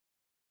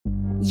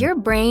Your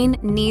brain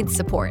needs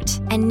support,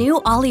 and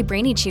new Ollie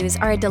Brainy Chews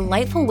are a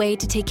delightful way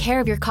to take care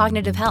of your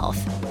cognitive health.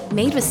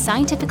 Made with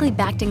scientifically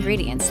backed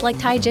ingredients like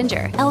Thai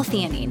ginger,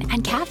 L-theanine,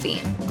 and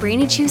caffeine,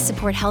 Brainy Chews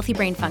support healthy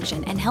brain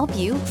function and help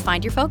you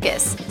find your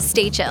focus,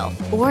 stay chill,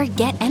 or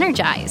get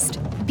energized.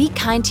 Be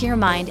kind to your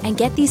mind and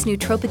get these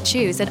nootropic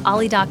chews at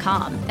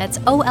ollie.com. That's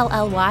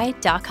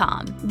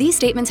OLLY.com. These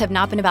statements have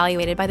not been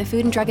evaluated by the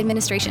Food and Drug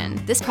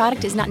Administration. This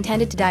product is not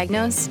intended to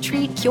diagnose,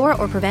 treat, cure,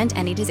 or prevent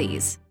any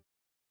disease.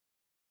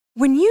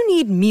 When you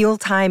need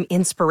mealtime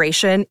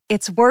inspiration,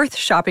 it's worth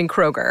shopping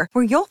Kroger,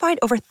 where you'll find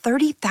over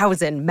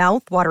 30,000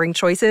 mouth-watering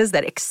choices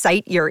that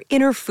excite your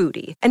inner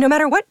foodie. And no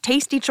matter what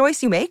tasty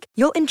choice you make,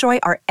 you'll enjoy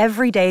our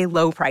everyday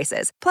low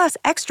prices, plus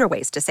extra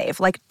ways to save,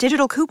 like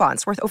digital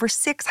coupons worth over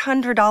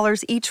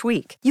 $600 each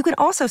week. You can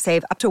also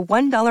save up to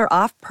 $1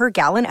 off per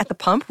gallon at the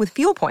pump with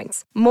fuel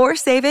points. More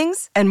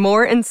savings and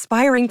more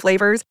inspiring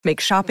flavors make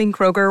shopping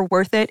Kroger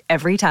worth it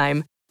every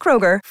time.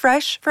 Kroger,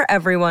 fresh for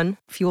everyone.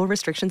 Fuel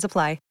restrictions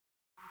apply.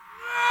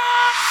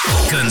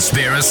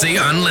 Conspiracy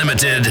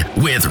Unlimited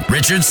with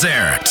Richard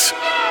Syrett.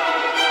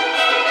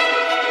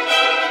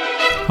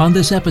 On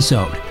this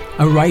episode,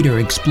 a writer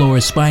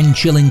explores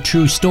spine-chilling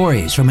true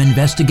stories from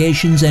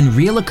investigations and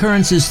real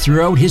occurrences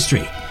throughout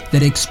history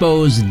that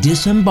expose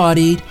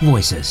disembodied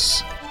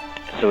voices.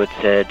 So it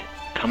said,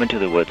 come into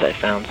the woods, I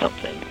found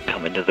something.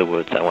 Come into the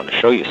woods, I want to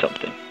show you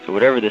something. So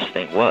whatever this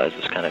thing was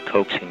kind of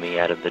coaxing me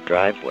out of the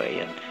driveway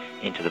and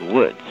into the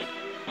woods.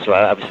 So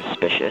I was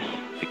suspicious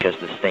because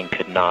this thing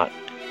could not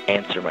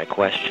answer my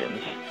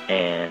questions,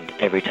 and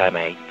every time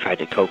I tried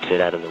to coax it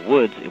out of the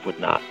woods, it would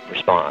not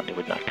respond, it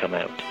would not come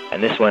out.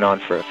 And this went on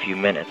for a few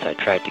minutes. I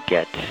tried to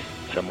get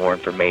some more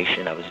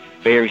information. I was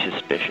very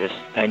suspicious.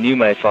 I knew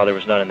my father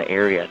was not in the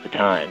area at the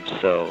time,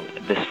 so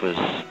this was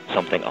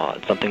something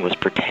odd. Something was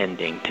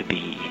pretending to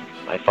be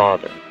my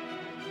father.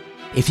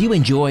 If you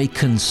enjoy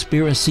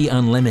Conspiracy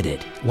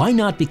Unlimited, why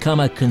not become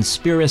a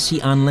Conspiracy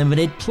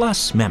Unlimited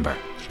Plus member?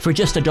 For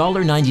just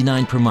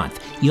 $1.99 per month,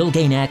 you'll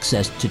gain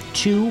access to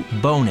 2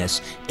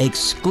 bonus,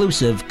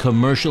 exclusive,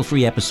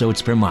 commercial-free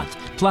episodes per month,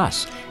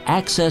 plus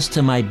access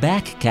to my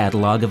back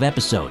catalog of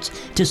episodes.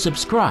 To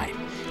subscribe,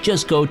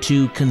 just go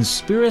to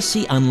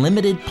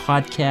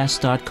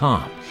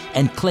conspiracyunlimitedpodcast.com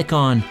and click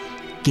on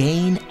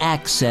Gain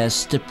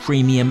Access to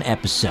Premium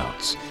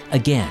Episodes.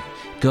 Again,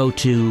 go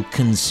to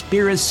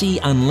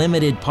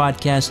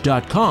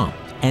conspiracyunlimitedpodcast.com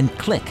and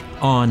click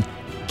on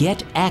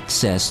Get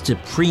Access to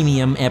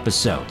Premium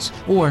Episodes,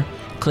 or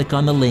click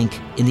on the link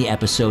in the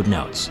episode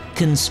notes.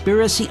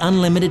 Conspiracy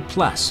Unlimited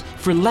Plus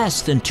for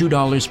less than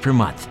 $2 per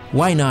month.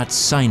 Why not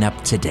sign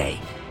up today?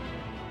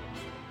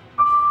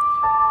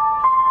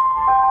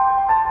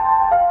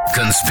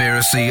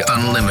 Conspiracy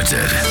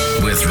Unlimited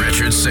with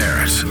Richard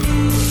Syrett.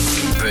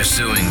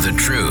 Pursuing the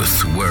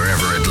truth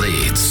wherever it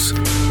leads.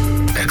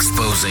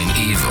 Exposing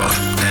evil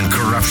and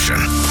corruption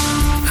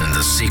and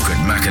the secret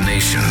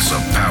machinations of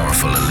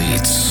powerful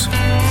elites.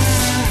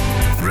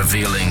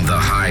 Revealing the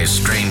high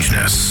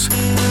strangeness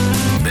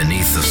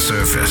beneath the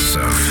surface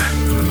of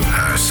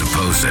our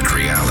supposed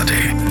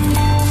reality.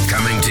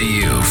 Coming to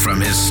you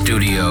from his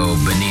studio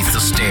beneath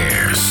the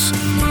stairs,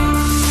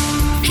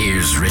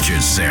 here's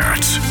Richard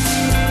Syrett.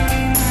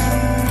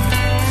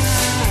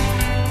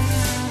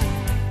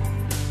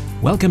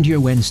 Welcome to your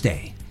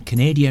Wednesday.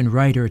 Canadian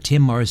writer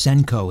Tim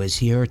Marzenko is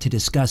here to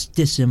discuss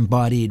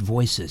disembodied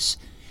voices.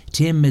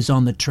 Tim is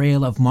on the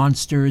trail of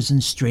monsters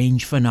and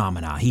strange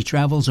phenomena. He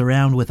travels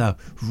around with a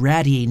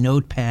ratty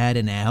notepad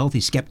and a healthy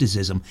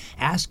skepticism,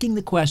 asking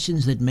the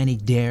questions that many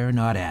dare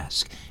not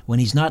ask. When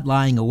he's not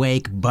lying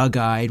awake,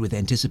 bug-eyed with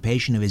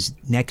anticipation of his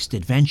next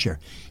adventure,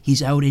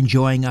 he's out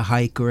enjoying a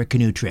hike or a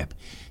canoe trip.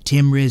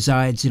 Tim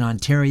resides in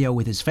Ontario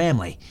with his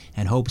family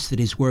and hopes that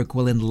his work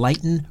will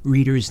enlighten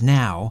readers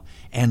now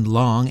and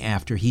long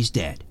after he's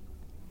dead.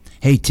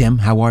 Hey, Tim,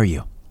 how are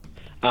you?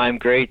 I'm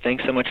great.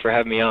 Thanks so much for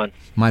having me on.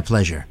 My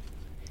pleasure.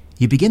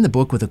 You begin the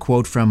book with a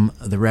quote from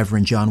the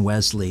Reverend John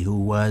Wesley, who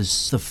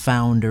was the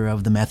founder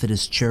of the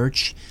Methodist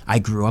Church. I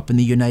grew up in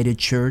the United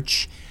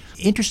Church.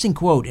 Interesting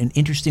quote, an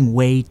interesting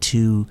way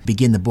to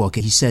begin the book.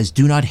 He says,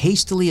 "Do not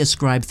hastily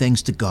ascribe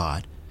things to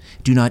God.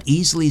 Do not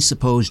easily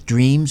suppose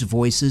dreams,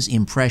 voices,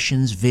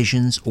 impressions,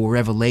 visions, or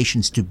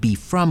revelations to be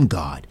from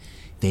God.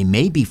 They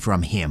may be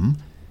from Him.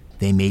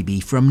 They may be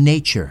from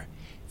nature.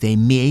 They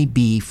may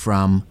be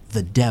from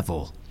the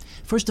devil."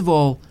 First of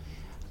all,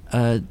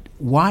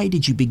 why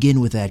did you begin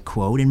with that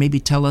quote? And maybe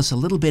tell us a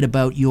little bit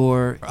about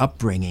your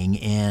upbringing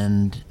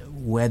and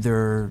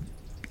whether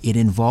it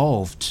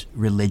involved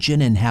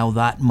religion and how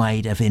that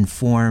might have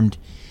informed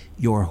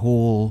your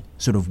whole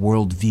sort of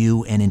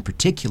worldview, and in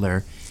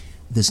particular,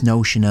 this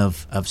notion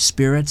of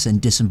spirits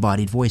and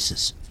disembodied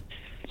voices.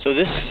 So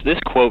this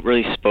quote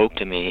really spoke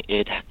to me.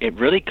 It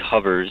really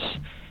covers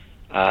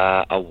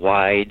a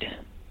wide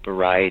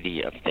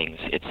variety of things.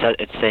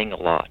 It's saying a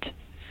lot.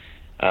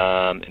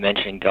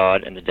 Mentioning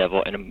God and the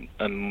devil, and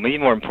maybe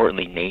more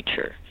importantly,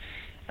 nature.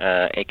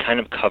 It kind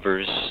of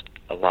covers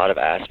a lot of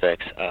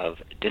aspects of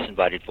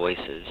disembodied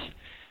voices.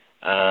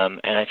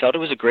 And I felt it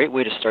was a great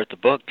way to start the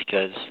book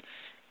because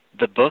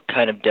the book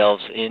kind of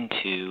delves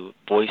into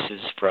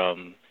voices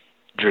from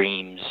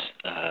dreams,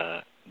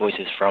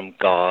 voices from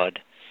God,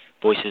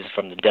 voices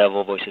from the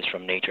devil, voices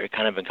from nature. It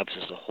kind of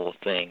encompasses the whole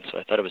thing. So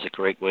I thought it was a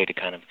great way to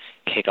kind of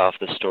kick off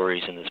the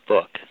stories in this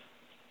book.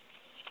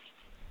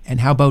 And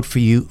how about for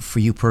you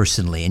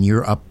personally and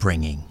your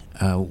upbringing?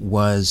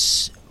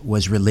 Was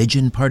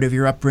religion part of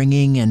your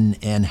upbringing,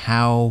 and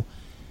how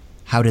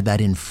did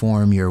that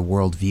inform your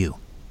worldview?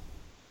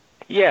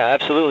 Yeah,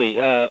 absolutely.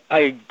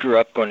 I grew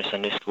up going to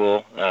Sunday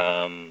school.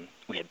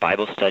 We had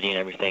Bible study and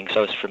everything, so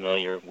I was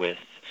familiar with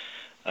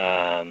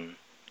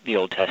the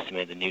Old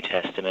Testament, the New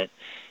Testament,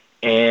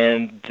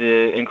 and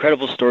the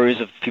incredible stories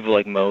of people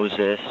like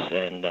Moses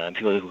and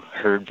people who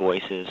heard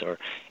voices or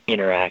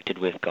interacted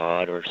with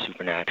God or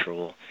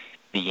supernatural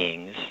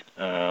beings.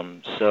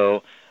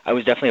 So I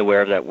was definitely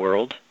aware of that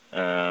world,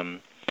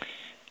 and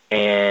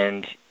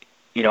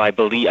I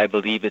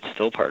believe it's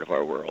still part of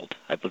our world.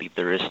 I believe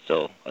there is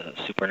still a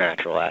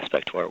supernatural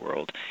aspect to our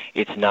world.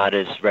 It's not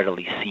as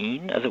readily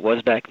seen as it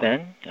was back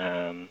then.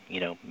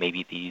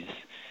 Maybe these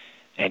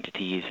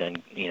entities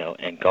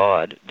and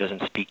God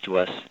doesn't speak to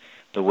us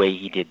the way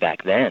he did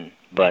back then,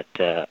 but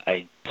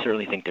I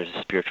certainly think there's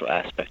a spiritual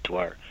aspect to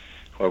our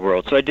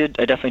world. So I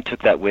definitely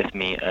took that with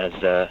me as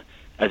a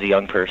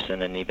young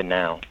person and even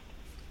now.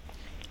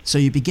 So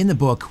you begin the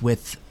book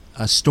with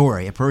a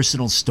story, a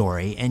personal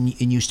story, and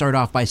you start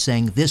off by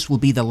saying, "This will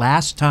be the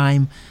last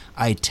time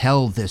I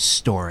tell this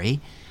story."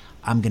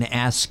 I'm going to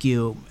ask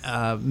you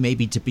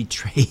maybe to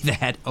betray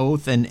that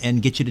oath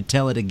and get you to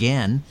tell it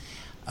again.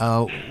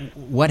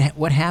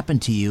 What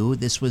happened to you?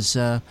 This was,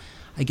 I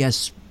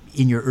guess,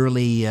 in your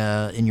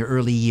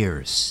early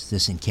years,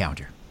 this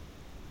encounter.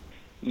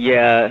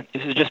 Yeah,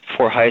 this is just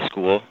before high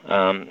school.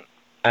 So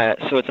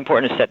it's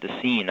important to set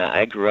the scene.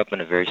 I grew up in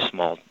a very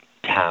small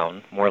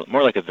town,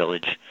 more like a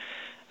village.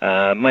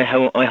 My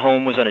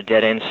home was on a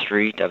dead-end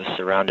street. I was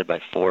surrounded by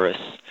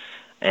forests,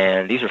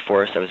 and these are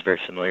forests I was very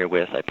familiar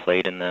with. I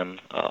played in them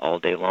all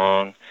day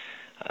long.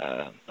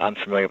 I'm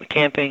familiar with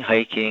camping,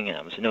 hiking, and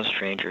I was no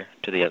stranger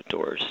to the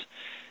outdoors.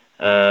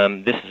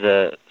 This is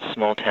a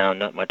small town.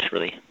 Not much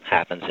really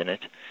happens in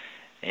it.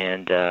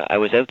 And I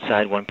was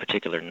outside one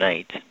particular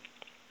night,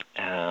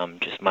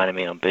 just minding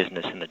my own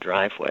business in the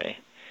driveway,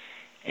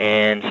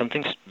 and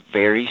something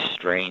very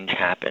strange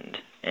happened.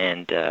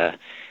 And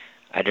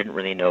I didn't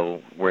really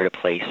know where to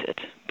place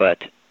it,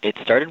 but it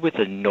started with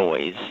a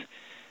noise,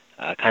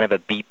 kind of a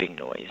beeping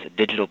noise, a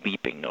digital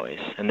beeping noise,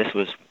 and this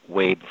was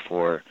way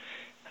before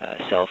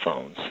cell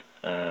phones.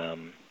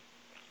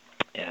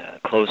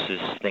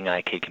 Closest thing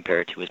I could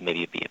compare it to was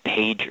maybe be a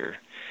pager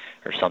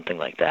or something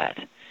like that,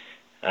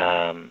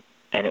 and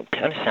it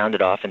kind of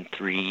sounded off in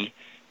 3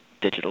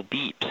 digital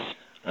beeps.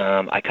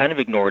 I kind of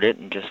ignored it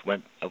and just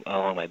went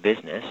along my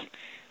business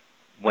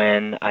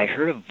when I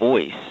heard a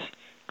voice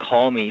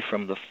call me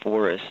from the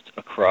forest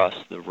across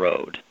the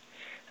road.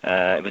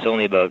 It was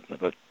only about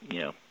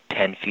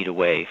 10 feet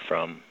away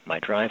from my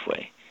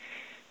driveway.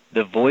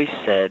 The voice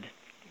said,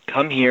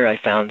 "Come here, I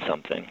found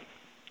something."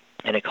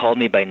 And it called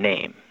me by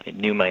name. It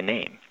knew my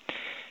name.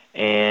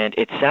 And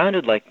it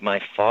sounded like my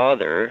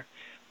father,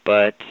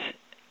 but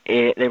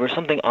there was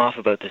something off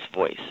about this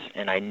voice.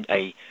 And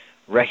I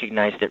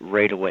recognized it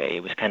right away.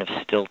 It was kind of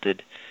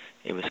stilted.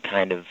 It was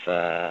kind of,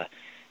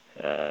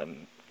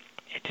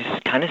 it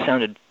just kind of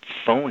sounded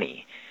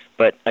phony,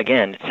 but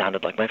again, it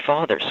sounded like my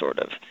father, sort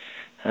of.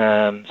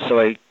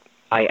 So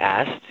I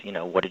asked,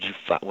 what did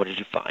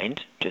you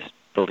find? Just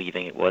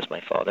believing it was my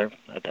father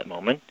at that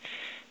moment,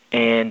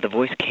 and the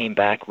voice came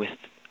back with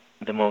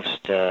the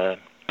most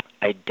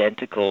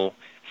identical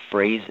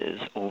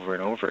phrases over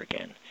and over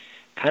again,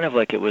 kind of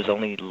like it was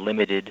only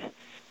limited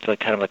to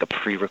kind of like a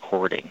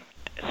pre-recording.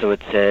 So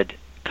it said,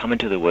 "Come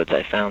into the woods,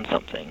 I found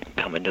something.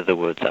 Come into the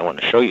woods, I want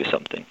to show you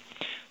something."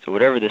 So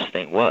whatever this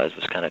thing was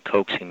kind of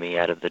coaxing me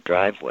out of the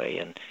driveway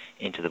and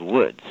into the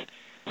woods.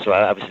 So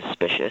I was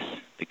suspicious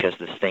because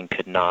this thing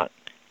could not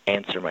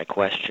answer my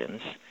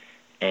questions,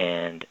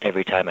 and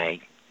every time I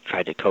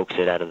tried to coax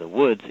it out of the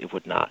woods, it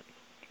would not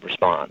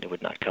respond. It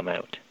would not come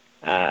out.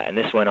 And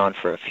this went on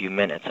for a few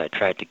minutes. I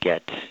tried to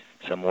get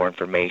some more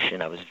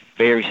information. I was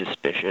very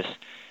suspicious,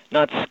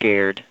 not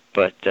scared,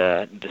 but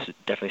this is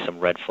definitely some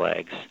red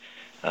flags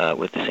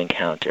with this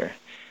encounter.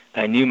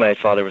 I knew my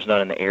father was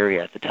not in the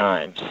area at the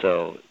time,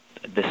 so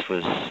this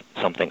was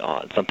something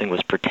odd. Something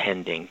was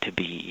pretending to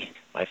be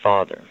my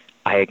father.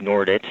 I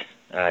ignored it.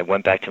 I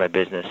went back to my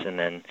business, and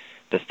then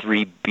the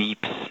 3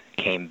 beeps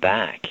came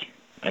back,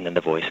 and then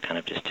the voice kind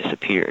of just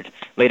disappeared.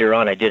 Later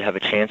on, I did have a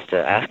chance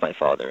to ask my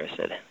father. I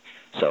said,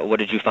 "So what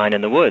did you find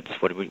in the woods?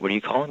 What are you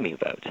calling me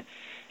about?"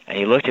 And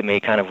he looked at me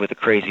kind of with a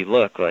crazy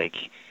look,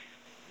 like,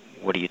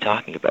 "What are you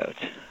talking about?"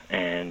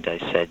 And I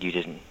said, you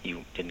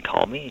didn't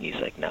call me?" And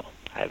he's like, "No,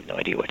 I have no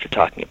idea what you're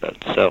talking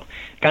about." So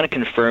kind of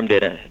confirmed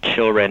it, and a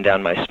chill ran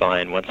down my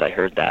spine once I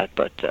heard that.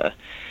 But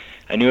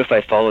I knew if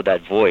I followed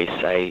that voice,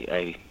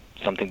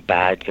 something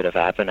bad could have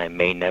happened. I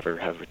may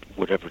never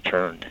would have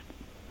returned.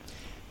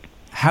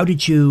 How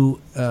did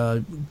you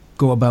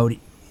go about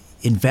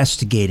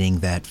investigating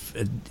that,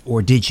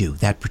 or did you,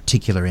 that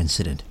particular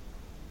incident?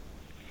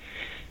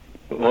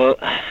 Well,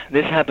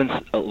 this happens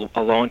a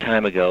long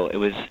time ago.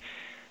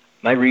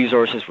 My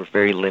resources were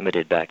very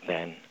limited back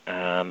then.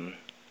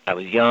 I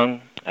was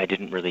young. I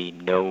didn't really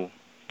know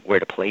where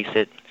to place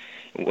it.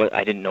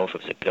 I didn't know if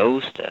it was a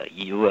ghost, a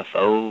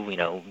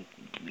UFO,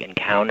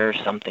 encounter,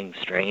 something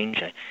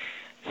strange.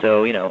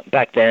 So,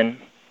 back then,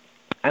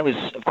 I was,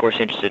 of course,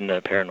 interested in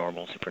the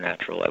paranormal,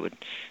 supernatural. I would,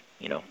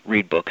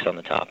 read books on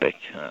the topic,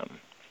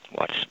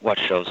 watch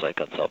shows like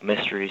Unsolved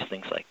Mysteries,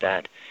 things like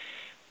that.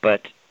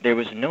 But there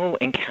was no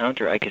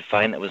encounter I could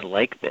find that was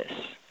like this,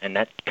 and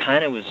that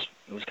kind of was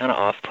kind of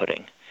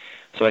off-putting.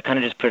 So I kind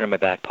of just put it in my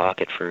back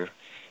pocket for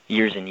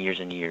years and years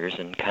and years,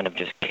 and kind of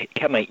just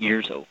kept my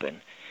ears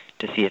open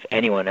to see if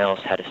anyone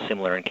else had a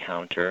similar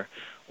encounter,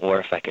 or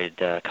if I could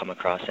come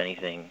across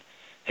anything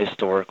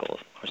historical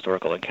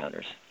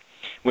encounters,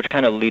 which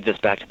kind of leads us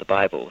back to the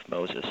Bible with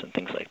Moses and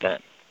things like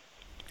that.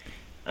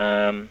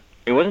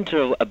 It wasn't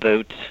until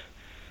about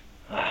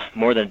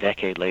more than a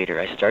decade later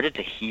I started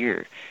to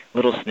hear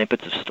little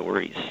snippets of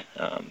stories,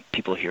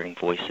 people hearing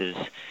voices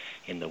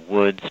in the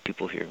woods,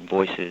 people hearing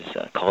voices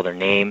call their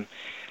name,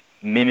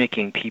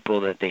 mimicking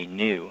people that they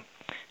knew.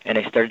 And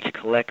I started to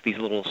collect these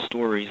little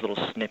stories,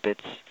 little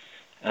snippets,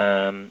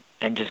 and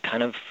just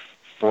kind of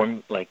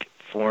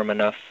form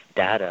enough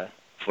data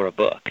for a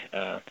book.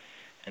 And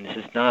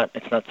it's not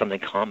something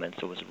common,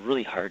 so it was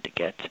really hard to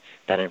get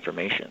that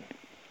information.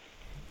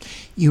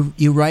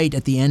 You write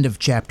at the end of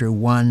chapter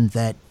 1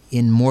 that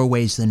in more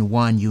ways than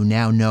one, you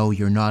now know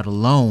you're not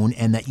alone,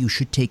 and that you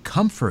should take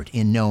comfort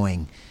in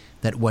knowing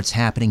that what's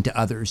happening to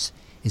others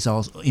is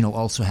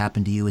also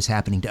happened to you, is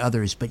happening to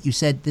others. But you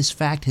said this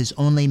fact has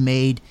only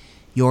made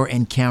your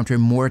encounter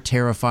more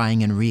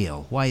terrifying and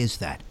real. Why is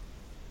that?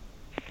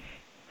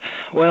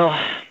 Well,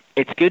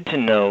 it's good to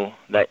know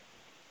that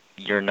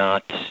you're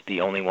not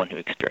the only one who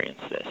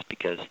experienced this,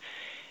 because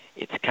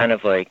it's kind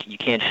of like you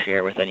can't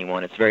share with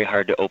anyone. It's very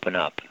hard to open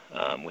up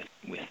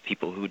with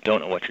people who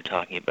don't know what you're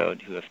talking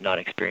about, who have not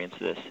experienced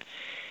this.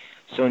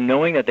 So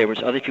knowing that there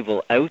was other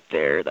people out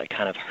there that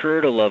kind of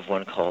heard a loved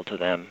one call to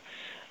them,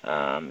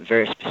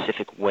 very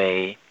specific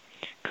way,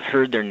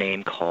 heard their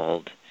name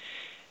called,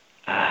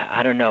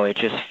 I don't know, it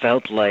just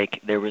felt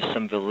like there was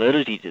some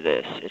validity to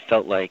this. It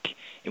felt like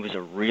it was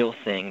a real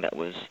thing that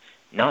was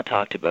not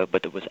talked about,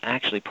 but that was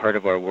actually part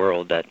of our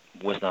world that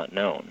was not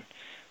known.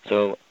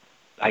 So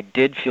I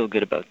did feel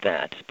good about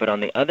that. But on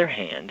the other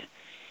hand,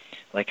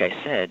 like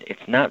I said,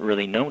 it's not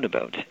really known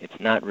about. It's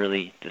not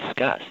really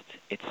discussed.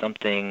 It's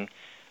something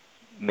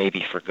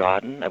maybe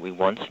forgotten that we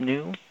once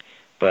knew,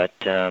 but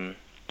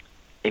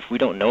if we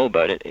don't know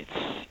about it,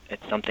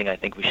 it's something I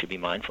think we should be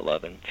mindful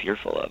of and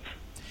fearful of.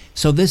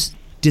 So this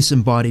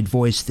disembodied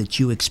voice that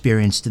you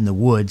experienced in the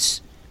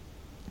woods,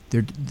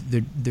 there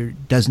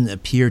doesn't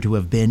appear to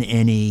have been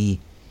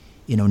any,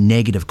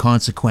 negative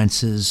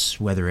consequences,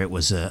 whether it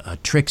was a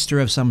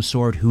trickster of some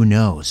sort, who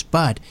knows.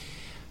 But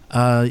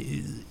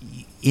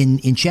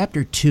in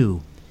chapter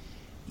 2,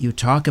 you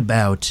talk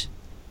about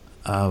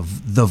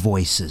the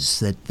voices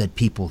that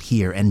people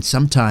hear, and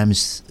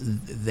sometimes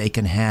they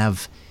can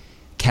have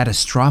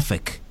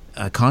catastrophic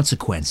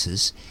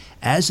consequences,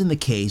 as in the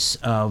case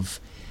of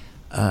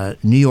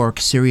New York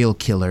serial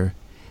killer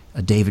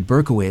David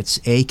Berkowitz,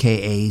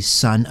 a.k.a.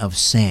 Son of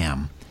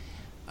Sam.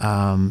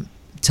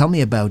 Tell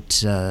me about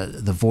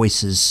the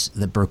voices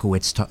that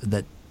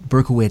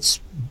Berkowitz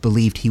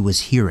believed he was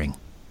hearing.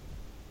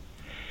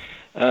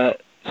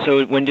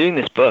 So when doing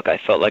this book, I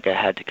felt like I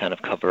had to kind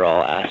of cover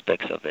all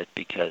aspects of it,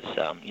 because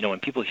when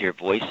people hear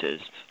voices,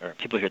 or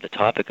people hear the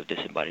topic of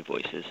disembodied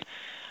voices,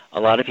 a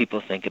lot of people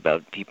think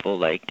about people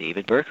like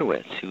David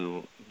Berkowitz,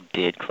 who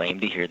did claim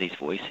to hear these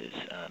voices,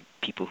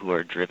 people who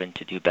are driven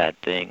to do bad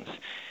things,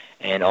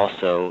 and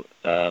also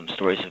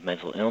stories of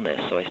mental illness.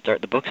 So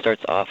the book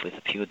starts off with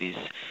a few of these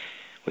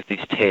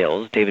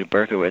tales, David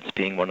Berkowitz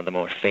being one of the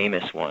more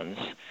famous ones.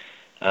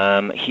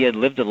 He had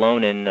lived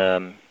alone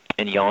in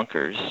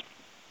Yonkers,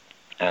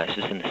 this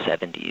is in the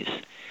 70s,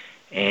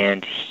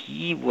 and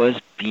he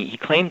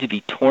claimed to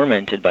be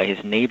tormented by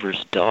his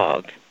neighbor's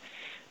dog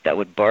that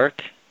would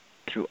bark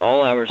through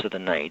all hours of the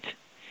night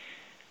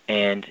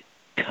and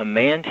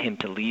command him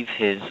to leave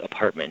his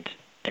apartment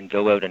and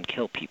go out and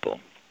kill people.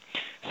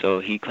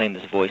 So he claimed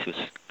this voice was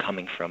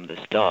coming from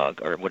this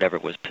dog, or whatever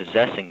was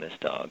possessing this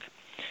dog.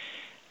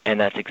 And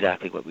that's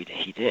exactly what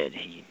he did.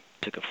 He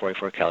took a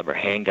 .44 caliber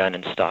handgun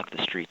and stalked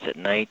the streets at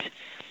night,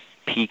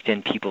 peeked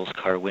in people's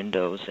car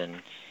windows,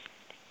 and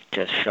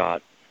just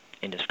shot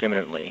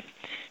indiscriminately,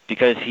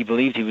 because he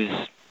believed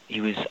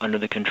he was under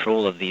the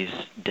control of these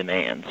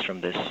demands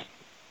from this,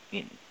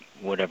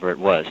 whatever it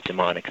was,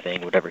 demonic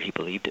thing, whatever he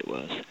believed it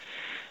was.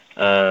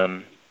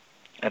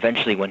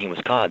 Eventually, when he was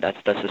caught,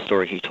 that's the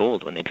story he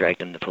told when they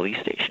dragged him to the police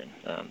station,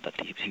 that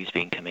he was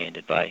being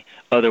commanded by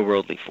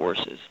otherworldly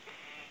forces.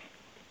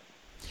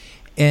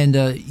 And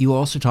you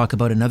also talk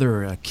about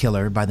another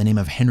killer by the name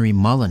of Henry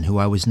Mullen, who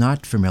I was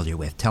not familiar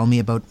with. Tell me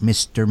about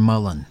Mr.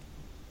 Mullen.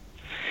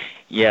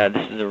 Yeah,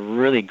 this is a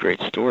really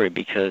great story,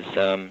 because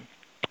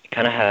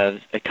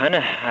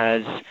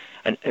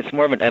it's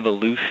more of an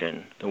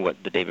evolution than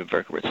what the David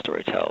Berkowitz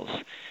story tells.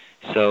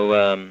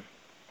 So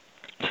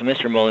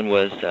Mr. Mullen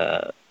was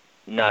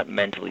not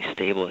mentally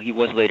stable. He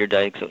was later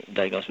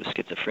diagnosed with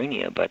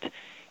schizophrenia, but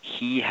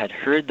he had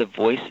heard the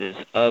voices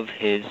of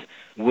his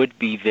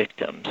would-be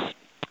victims,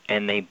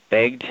 and they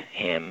begged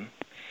him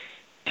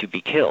to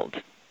be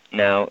killed.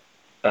 Now,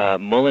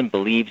 Mullen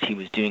believed he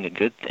was doing a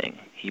good thing.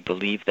 He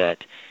believed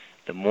that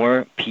the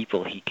more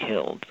people he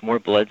killed, the more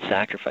blood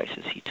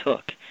sacrifices he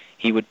took,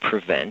 he would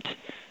prevent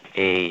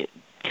a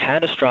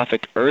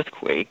catastrophic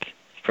earthquake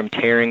from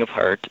tearing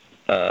apart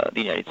the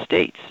United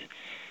States.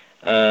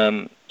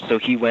 So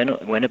he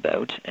went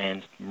about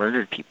and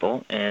murdered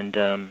people, and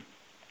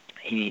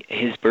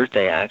his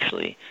birthday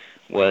actually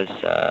was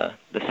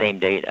the same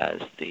date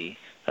as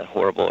that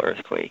horrible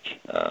earthquake.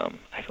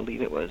 I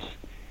believe it was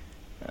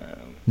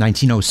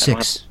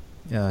 1906.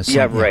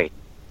 Yeah, right.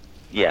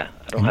 Yeah,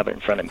 I don't have it in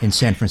front of me. In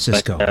San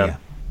Francisco. But,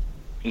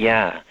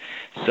 yeah.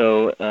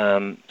 So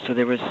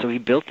he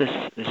built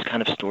this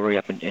kind of story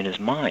up in his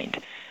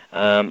mind.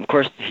 Of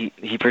course,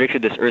 he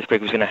predicted this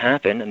earthquake was going to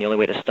happen, and the only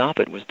way to stop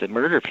it was to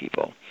murder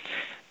people.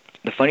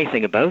 The funny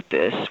thing about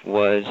this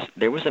was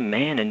there was a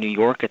man in New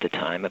York at the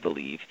time, I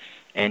believe,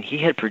 and he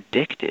had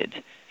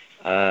predicted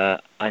a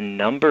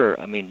number,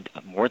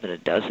 more than a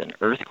dozen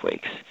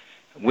earthquakes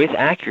with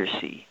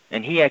accuracy.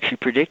 And he actually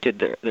predicted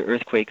the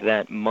earthquake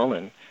that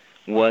Mullen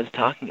was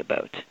talking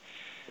about.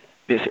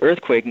 This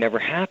earthquake never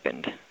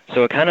happened.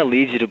 So it kind of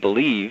leads you to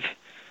believe,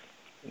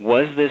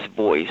 was this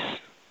voice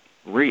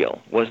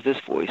real? Was this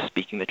voice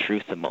speaking the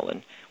truth to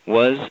Mullen?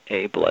 Was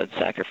a blood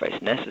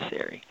sacrifice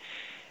necessary?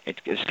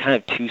 There's kind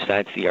of two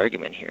sides to the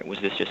argument here. Was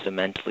this just a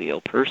mentally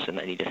ill person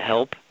that needed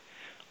help,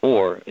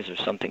 or is there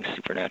something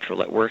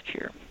supernatural at work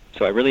here?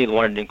 So I really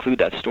wanted to include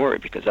that story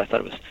because I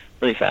thought it was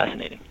really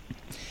fascinating.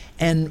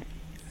 And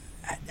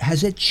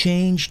has it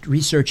changed,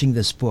 researching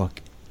this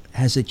book,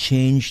 has it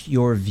changed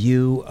your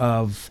view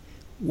of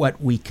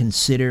what we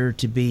consider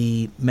to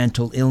be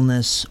mental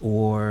illness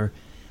or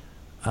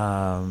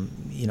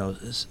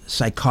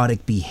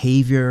psychotic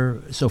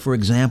behavior? So, for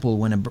example,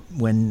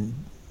 when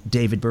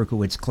David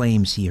Berkowitz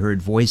claims he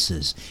heard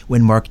voices,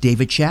 when Mark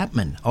David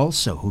Chapman,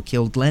 also who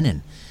killed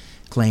Lenin,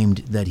 claimed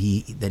that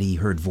he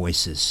heard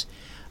voices,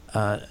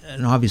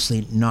 and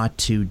obviously not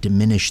to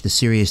diminish the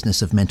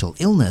seriousness of mental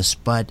illness,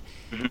 but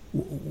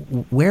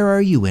where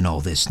are you in all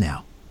this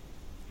now?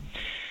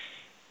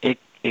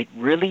 It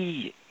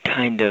really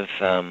kind of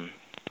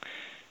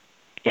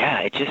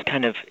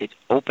it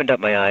opened up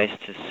my eyes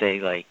to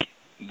say, like,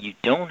 you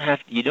don't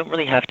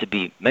really have to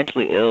be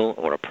mentally ill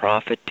or a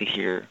prophet to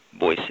hear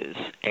voices.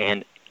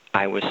 And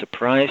I was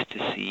surprised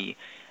to see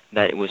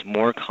that it was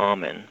more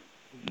common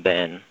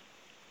than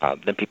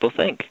people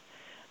think.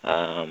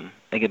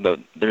 Think about,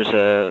 there's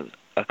a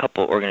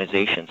couple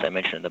organizations I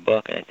mentioned in the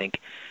book, and I think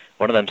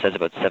one of them says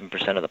about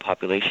 7% of the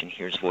population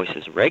hears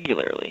voices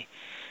regularly.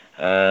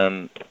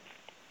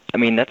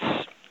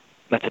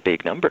 That's a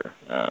big number.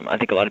 I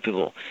think a lot of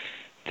people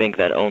think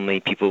that only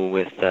people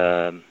with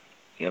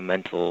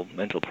mental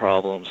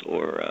problems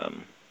or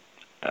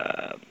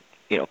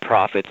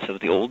prophets of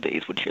the old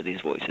days would hear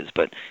these voices,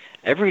 but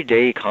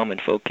everyday common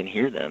folk can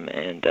hear them,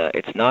 and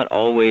it's not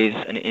always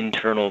an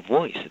internal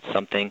voice. It's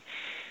something.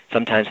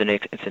 Sometimes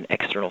it's an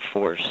external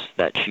force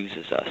that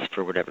chooses us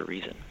for whatever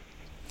reason.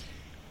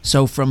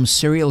 So, from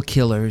serial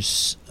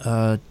killers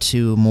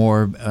to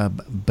more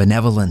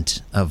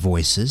benevolent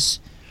voices.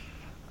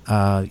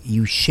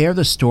 You share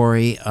the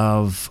story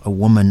of a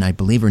woman, I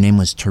believe her name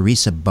was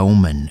Teresa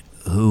Bowman,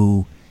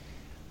 who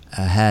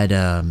had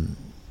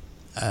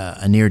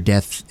a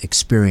near-death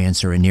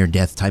experience or a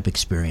near-death type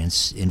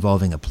experience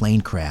involving a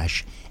plane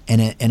crash,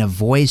 and a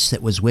voice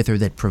that was with her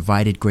that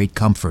provided great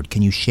comfort.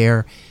 Can you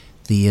share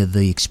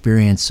the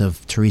experience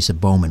of Teresa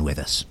Bowman with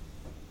us?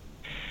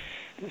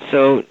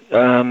 So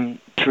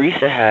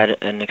Teresa had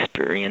an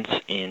experience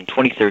in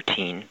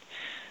 2013.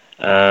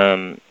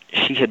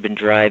 She had been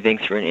driving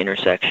through an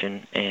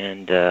intersection,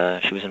 and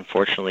she was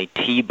unfortunately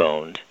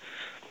T-boned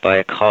by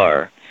a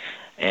car,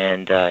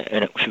 and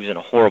she was in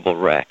a horrible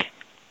wreck.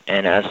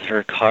 And as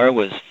her car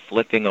was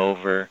flipping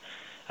over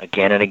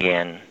again and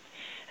again,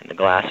 and the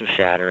glass was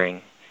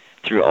shattering,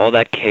 through all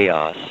that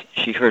chaos,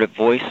 she heard a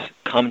voice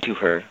come to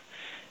her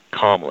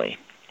calmly.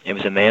 It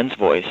was a man's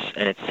voice,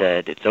 and it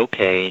said, "It's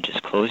okay,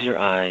 just close your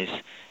eyes,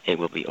 it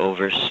will be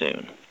over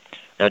soon."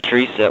 Now,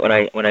 Teresa, when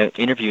I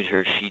interviewed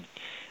her, she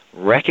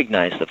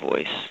recognized the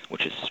voice,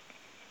 which is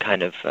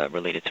kind of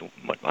related to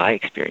what I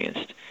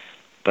experienced,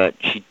 but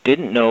she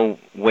didn't know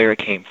where it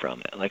came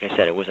from. Like I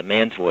said, it was a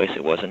man's voice.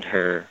 It wasn't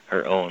her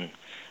own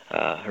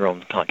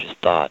conscious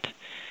thought.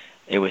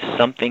 It was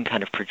something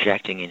kind of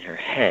projecting in her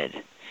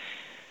head.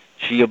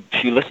 She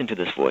listened to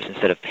this voice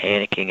instead of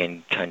panicking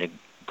and trying to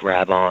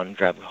grab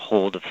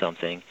hold of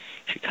something.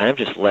 She kind of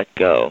just let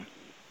go,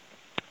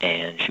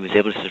 and she was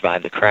able to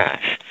survive the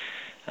crash.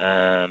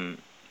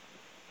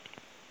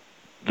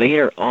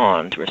 Later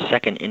on, through a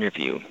second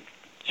interview,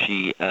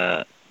 she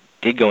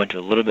did go into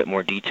a little bit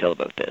more detail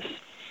about this.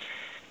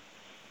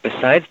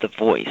 Besides the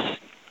voice,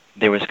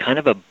 there was kind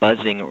of a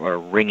buzzing or a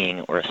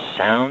ringing or a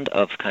sound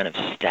of kind of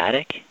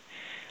static.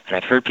 and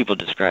I've heard people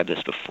describe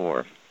this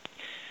before,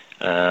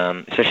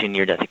 especially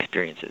near-death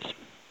experiences.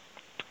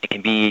 It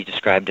can be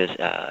described as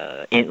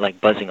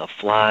like buzzing of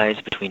flies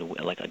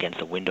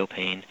against a window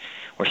pane,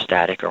 or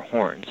static or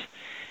horns.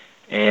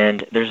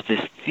 And there's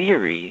this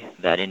theory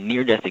that in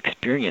near-death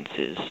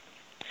experiences,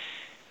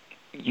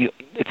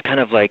 it's kind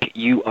of like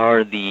you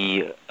are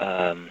the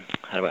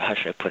how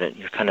should I put it?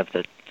 You're kind of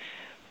the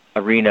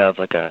arena of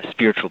like a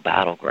spiritual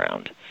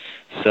battleground.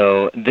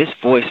 So this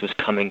voice was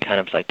coming kind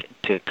of like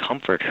to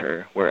comfort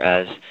her,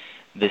 whereas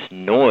this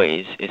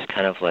noise is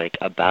kind of like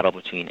a battle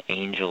between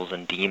angels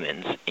and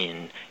demons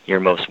in your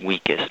most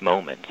weakest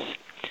moments.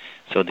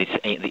 So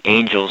the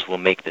angels will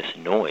make this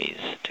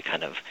noise to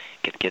kind of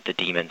get the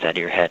demons out of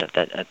your head at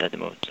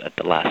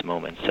the last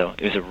moment. So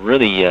it was a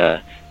really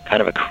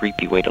kind of a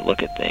creepy way to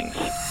look at things.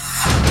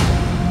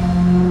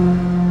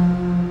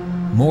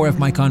 More of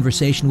my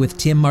conversation with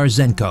Tim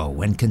Marzenko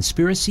when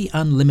Conspiracy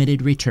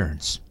Unlimited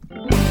returns.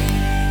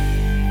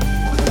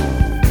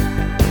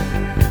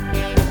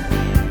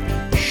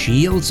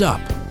 Shields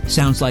Up.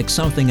 Sounds like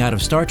something out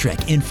of Star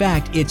Trek. In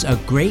fact, it's a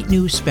great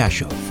new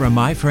special from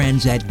my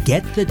friends at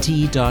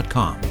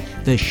GetTheTea.com.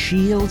 The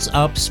Shields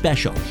Up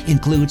special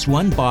includes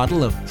 1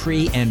 bottle of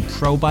pre- and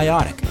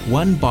probiotic,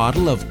 1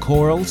 bottle of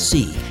Coral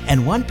C,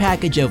 and 1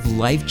 package of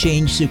Life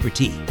Change Super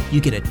Tea.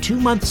 You get a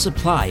 2-month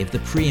supply of the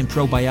pre- and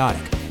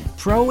probiotic.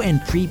 Pro and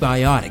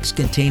prebiotics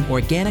contain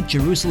organic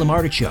Jerusalem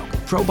artichoke.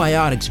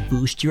 Probiotics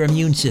boost your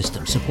immune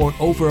system, support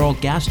overall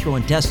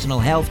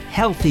gastrointestinal health,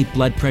 healthy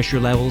blood pressure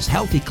levels,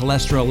 healthy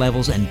cholesterol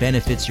levels, and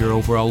benefits your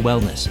overall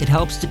wellness. It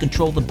helps to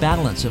control the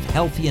balance of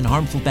healthy and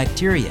harmful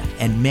bacteria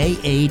and may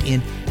aid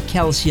in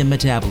calcium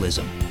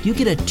metabolism. You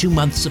get a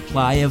 2-month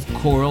supply of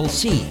Coral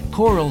C.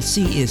 Coral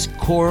C is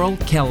coral,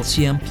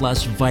 calcium,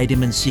 plus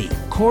vitamin C.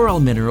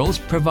 Coral minerals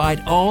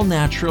provide all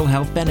natural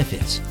health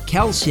benefits.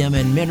 Calcium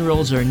and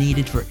minerals are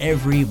needed for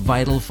every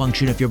vital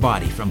function of your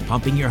body, from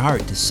pumping your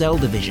heart to cell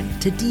division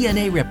to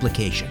DNA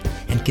replication,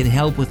 and can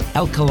help with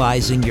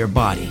alkalizing your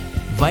body.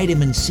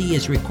 Vitamin C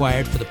is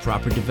required for the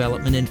proper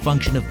development and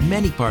function of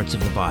many parts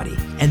of the body.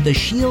 And the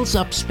Shields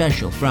Up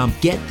special from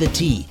Get the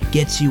Tea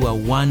gets you a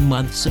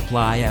 1-month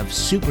supply of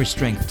Super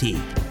Strength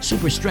Tea.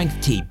 Super Strength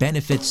Tea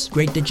benefits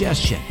great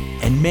digestion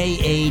and may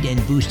aid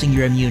in boosting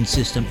your immune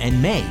system and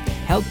may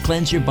help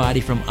cleanse your body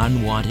from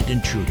unwanted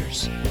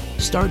intruders.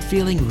 Start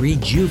feeling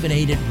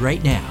rejuvenated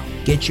right now.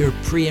 Get your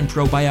pre- and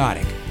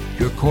probiotic,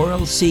 your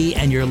Coral C,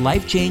 and your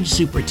Life Change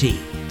Super Tea.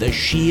 The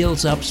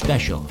Shields Up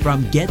special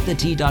from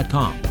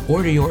GetTheTea.com.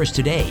 Order yours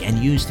today and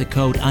use the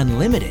code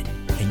UNLIMITED,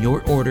 and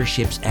your order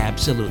ships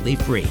absolutely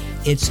free.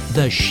 It's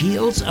the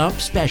Shields Up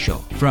special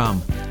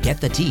from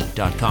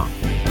GetTheTea.com.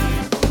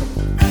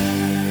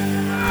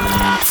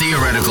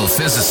 Theoretical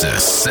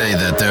physicists say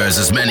that there's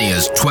as many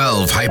as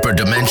 12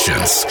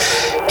 hyperdimensions.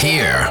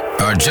 Here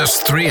are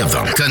just 3 of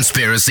them.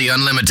 Conspiracy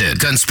Unlimited,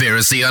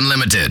 Conspiracy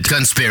Unlimited,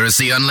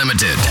 Conspiracy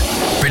Unlimited.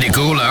 Pretty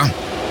cool, huh?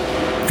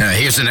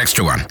 Here's an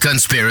extra one.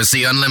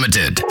 Conspiracy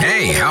Unlimited.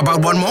 Hey, how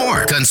about one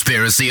more?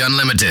 Conspiracy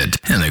Unlimited.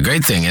 And the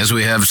great thing is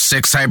we have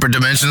 6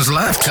 hyperdimensions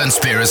left.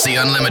 Conspiracy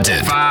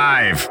Unlimited.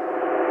 5.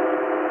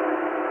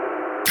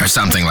 Or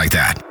something like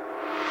that.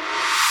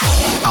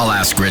 I'll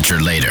ask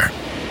Richard later.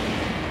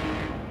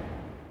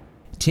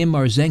 Tim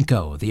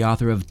Marzenko, the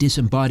author of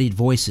Disembodied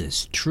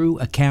Voices, True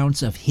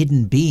Accounts of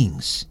Hidden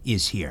Beings,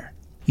 is here.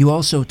 You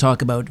also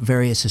talk about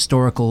various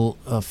historical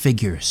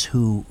figures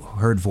who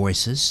heard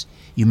voices.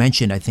 You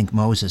mentioned, I think,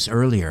 Moses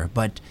earlier,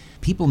 but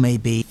people may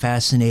be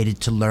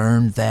fascinated to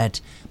learn that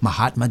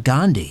Mahatma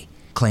Gandhi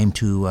claimed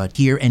to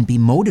hear and be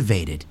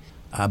motivated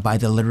by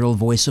the literal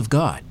voice of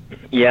God.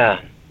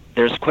 Yeah,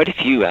 there's quite a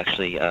few,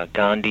 actually.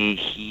 Gandhi,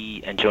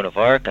 he, and Joan of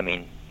Arc, I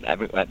mean,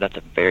 that's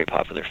a very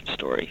popular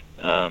story.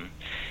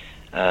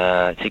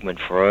 Sigmund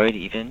Freud,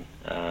 even.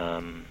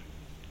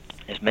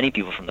 There's many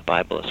people from the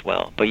Bible as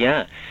well. But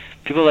yeah,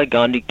 people like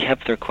Gandhi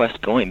kept their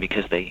quest going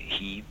because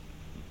he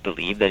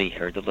believed that he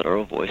heard the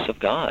literal voice of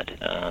God.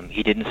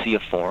 He didn't see a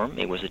form.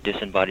 It was a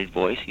disembodied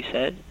voice, he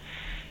said.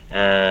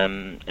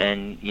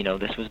 And, you know,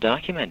 this was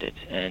documented.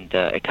 And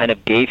it kind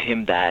of gave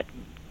him that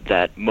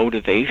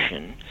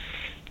motivation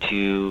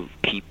to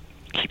keep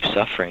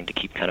suffering, to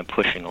keep kind of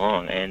pushing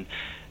along. And,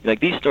 like,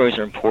 these stories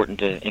are important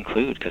to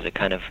include because it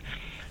kind of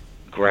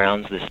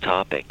grounds this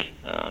topic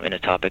in a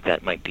topic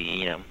that might be,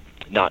 you know,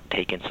 not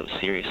taken so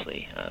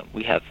seriously.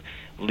 We have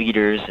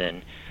leaders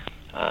and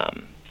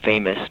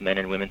famous men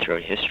and women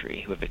throughout history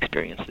who have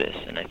experienced this,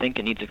 and I think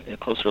it needs a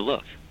closer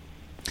look.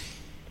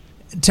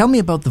 Tell me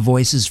about The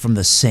Voices from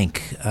the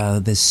Sink,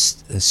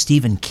 this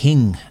Stephen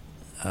King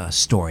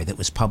story that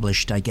was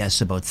published, I guess,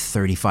 about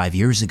 35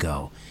 years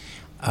ago.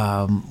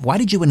 Why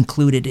did you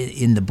include it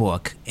in the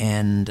book?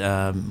 And,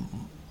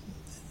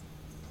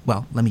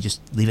 well, let me just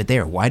leave it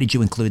there. Why did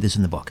you include this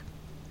in the book?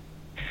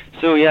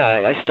 So,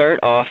 yeah, I start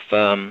off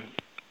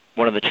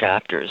one of the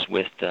chapters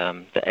with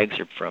the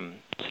excerpt from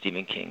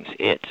Stephen King's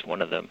It,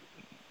 one of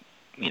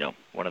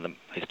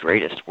his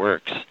greatest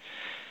works,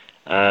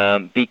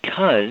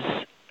 because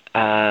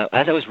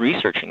as I was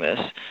researching this,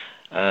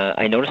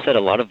 I noticed that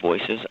a lot of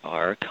voices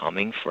are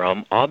coming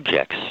from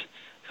objects,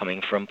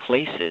 coming from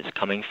places,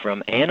 coming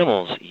from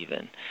animals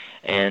even.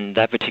 And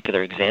that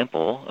particular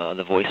example,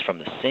 the voice from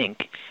the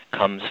sink,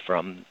 comes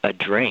from a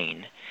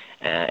drain,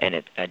 and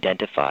it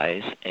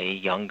identifies a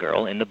young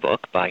girl in the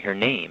book by her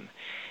name.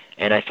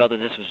 And I felt that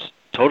this was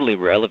totally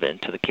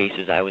relevant to the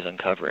cases I was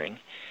uncovering.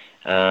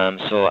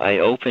 So I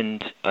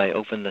opened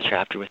the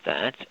chapter with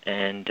that,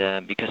 and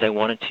because I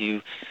wanted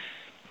to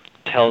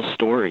tell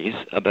stories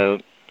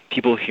about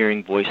people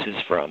hearing voices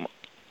from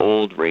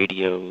old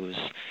radios,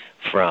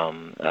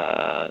 from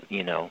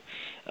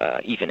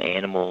even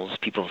animals.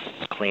 People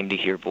claim to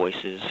hear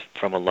voices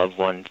from a loved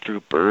one through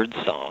bird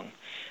song.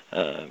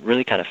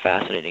 Really kind of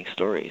fascinating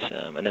stories,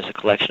 and there's a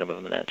collection of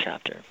them in that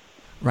chapter.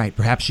 Right.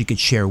 Perhaps you could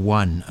share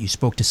one. You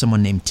spoke to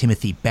someone named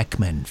Timothy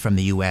Beckman from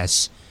the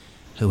U.S.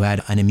 who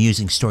had an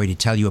amusing story to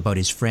tell you about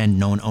his friend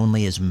known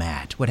only as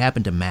Matt. What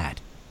happened to Matt?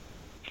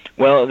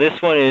 Well,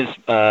 this one is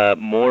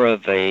more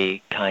of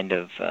a kind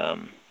of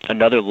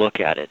another look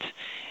at it.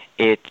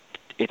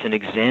 It's an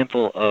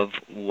example of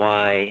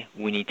why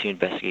we need to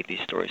investigate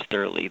these stories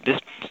thoroughly.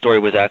 This story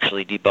was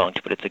actually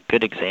debunked, but it's a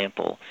good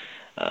example.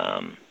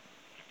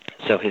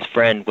 So his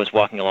friend was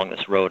walking along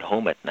this road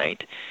home at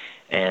night,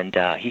 and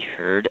he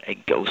heard a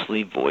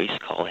ghostly voice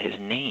call his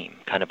name,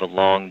 kind of a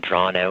long,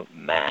 drawn-out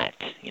Matt,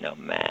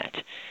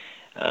 Matt.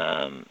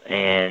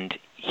 And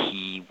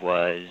he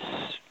was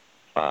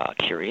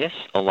curious,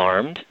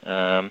 alarmed,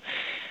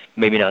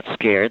 maybe not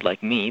scared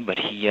like me, but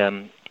he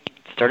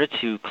started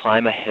to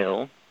climb a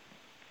hill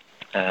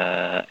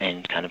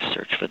and kind of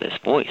search for this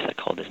voice that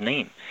called his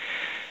name.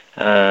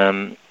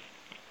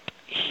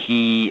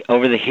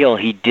 Over the hill,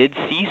 he did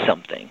see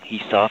something. He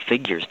saw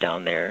figures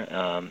down there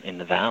in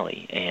the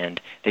valley,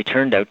 and they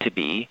turned out to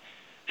be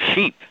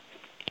sheep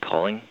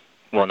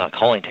not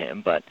calling to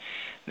him, but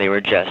they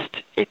were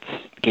it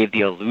gave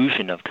the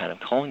illusion of kind of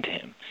calling to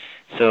him.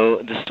 So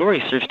the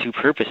story serves two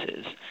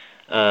purposes.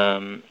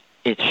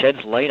 It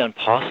sheds light on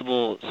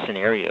possible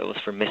scenarios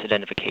for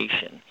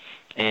misidentification,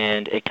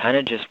 and it kind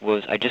of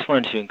I just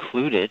wanted to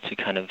include it to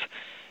kind of,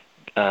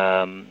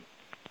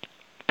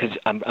 because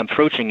I'm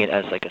approaching it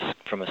as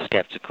from a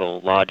skeptical,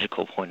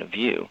 logical point of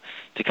view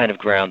to kind of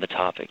ground the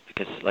topic,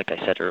 because like I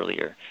said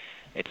earlier,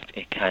 this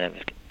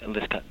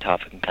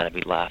topic can kind of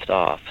be laughed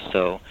off.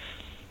 So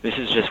this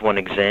is just one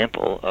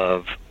example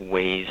of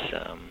ways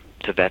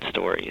to vet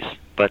stories,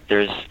 but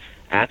there's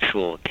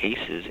actual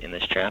cases in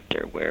this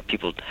chapter where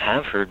people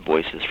have heard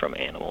voices from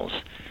animals.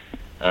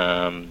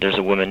 There's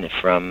a woman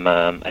from,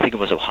 I think it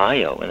was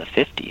Ohio in the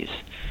 50s,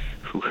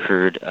 who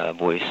heard a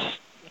voice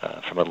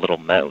from a little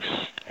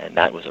mouse, and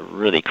that was a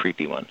really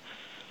creepy one.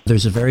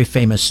 There's a very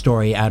famous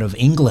story out of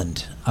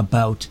England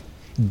about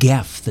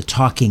Geff, the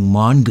talking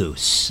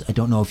mongoose. I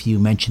don't know if you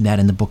mentioned that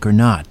in the book or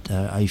not.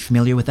 Are you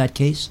familiar with that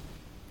case?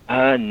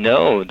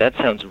 No, that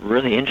sounds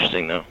really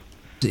interesting, though.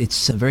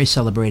 It's a very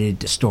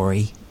celebrated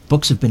story.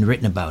 Books have been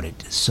written about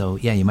it, so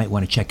yeah, you might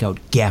want to check out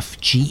Geff,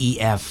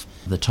 G-E-F,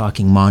 the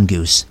talking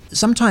mongoose.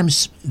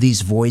 Sometimes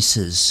these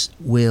voices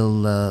will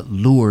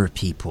lure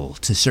people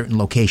to certain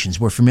locations.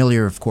 We're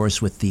familiar, of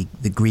course, with the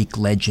Greek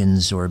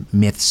legends or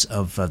myths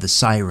of the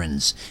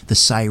sirens, the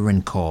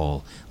siren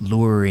call,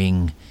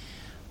 luring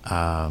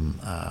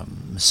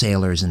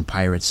sailors and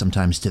pirates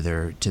sometimes to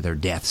their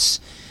deaths,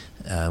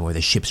 where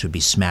the ships would be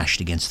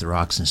smashed against the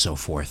rocks and so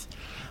forth.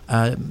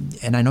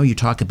 And I know you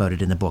talk about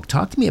it in the book.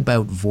 Talk to me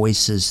about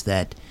voices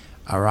that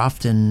are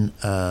often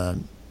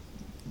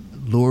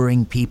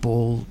luring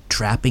people,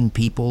 trapping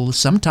people,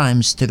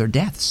 sometimes to their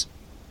deaths.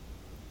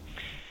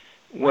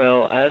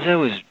 Well, as I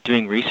was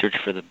doing research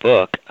for the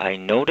book, I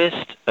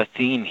noticed a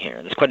theme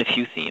here. There's quite a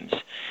few themes.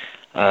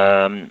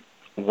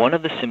 One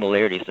of the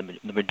similarities,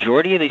 the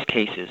majority of these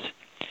cases,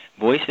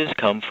 voices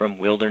come from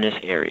wilderness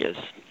areas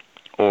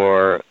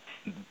or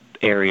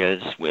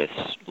areas with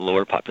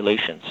lower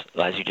populations,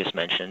 as you just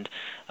mentioned,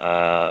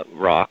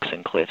 rocks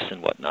and cliffs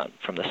and whatnot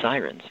from the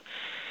sirens.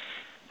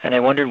 And I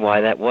wondered why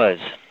that was.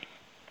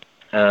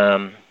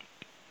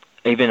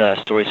 Even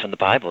stories from the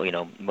Bible,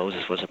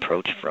 Moses was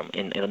approached on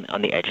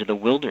the edge of the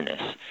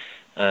wilderness.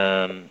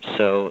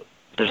 So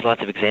there's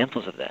lots of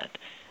examples of that.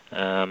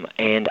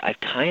 And I've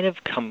kind of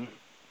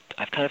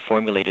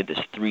formulated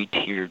this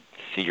three-tiered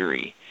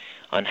theory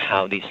on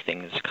how these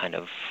things kind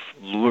of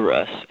lure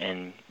us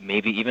and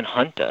maybe even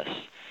hunt us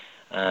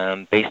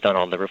based on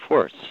all the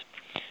reports.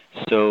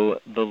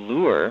 So the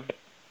lure,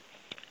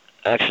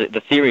 actually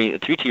the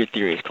three-tier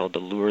theory is called the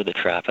lure, the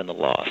trap, and the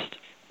lost.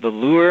 The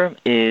lure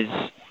is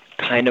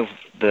kind of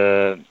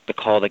the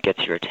call that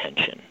gets your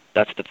attention.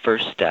 That's the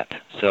first step.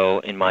 So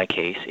in my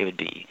case, it would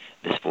be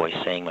this voice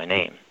saying my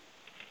name.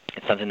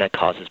 It's something that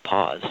causes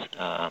pause,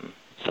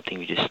 something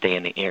you just stay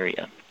in the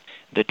area.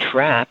 The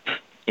trap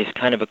is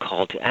kind of a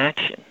call to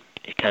action.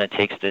 It kind of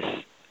takes this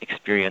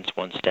experience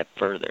one step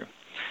further.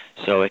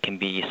 So it can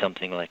be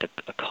something like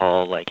a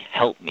call like,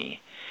 help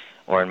me,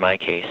 or in my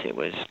case it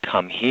was,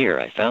 come here,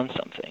 I found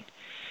something.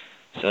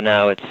 So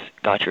now it's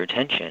got your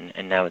attention,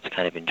 and now it's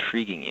kind of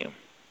intriguing you.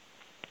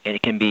 And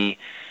it can be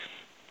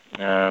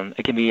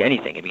It can be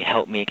anything. It can be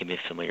help me. It can be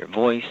a familiar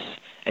voice.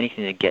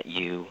 Anything to get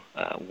you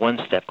one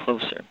step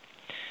closer.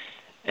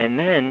 And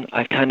then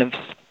I kind of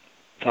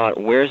thought,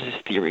 where's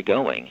this theory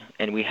going?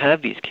 And we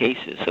have these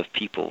cases of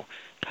people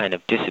kind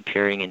of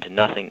disappearing into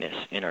nothingness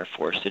in our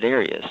forested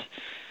areas.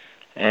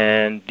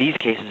 And these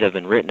cases have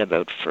been written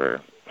about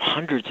for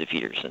hundreds of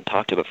years and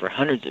talked about for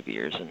hundreds of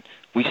years, and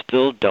we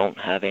still don't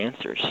have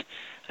answers.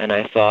 And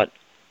I thought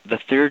the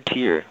third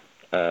tier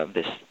of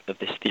this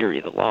theory,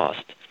 the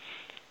lost,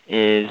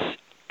 is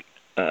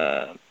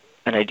an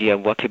idea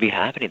of what could be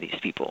happening to these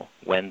people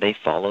when they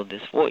follow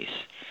this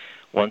voice,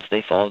 once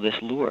they follow this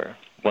lure,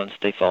 once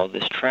they follow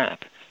this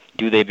trap.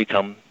 Do they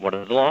become one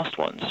of the lost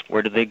ones?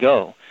 Where do they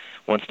go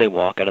once they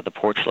walk out of the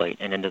porch light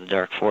and into the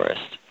dark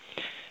forest?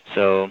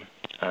 So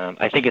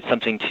I think it's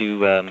something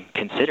to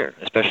consider,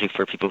 especially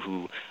for people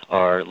who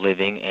are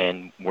living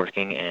and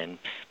working and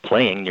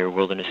playing near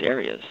wilderness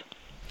areas.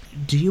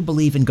 Do you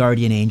believe in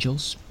guardian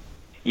angels?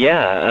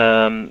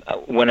 Yeah,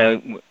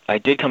 when I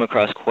did come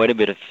across quite a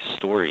bit of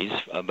stories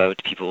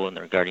about people and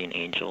their guardian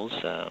angels,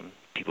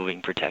 people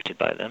being protected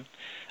by them.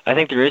 I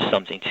think there is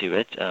something to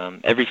it.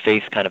 Every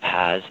faith kind of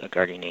has a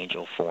guardian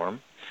angel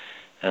form.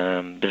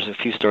 There's a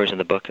few stories in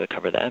the book that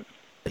cover that.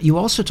 You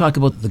also talk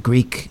about the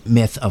Greek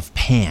myth of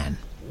Pan.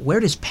 Where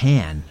does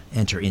Pan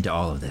enter into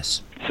all of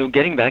this? So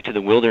getting back to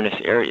the wilderness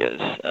areas,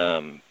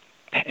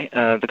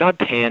 the god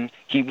Pan,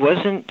 he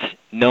wasn't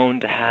known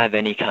to have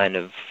any kind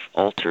of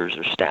altars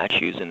or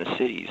statues in the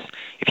cities.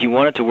 If you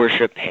wanted to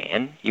worship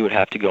Pan, you would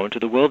have to go into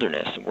the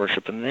wilderness and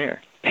worship him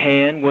there.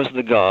 Pan was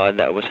the god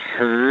that was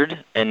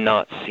heard and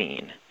not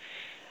seen.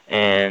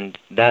 And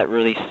that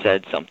really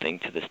said something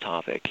to this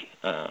topic.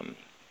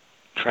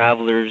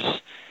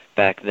 Travelers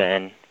back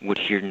then would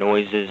hear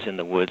noises in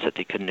the woods that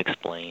they couldn't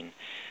explain.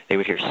 They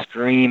would hear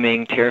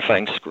screaming,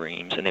 terrifying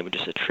screams, and they would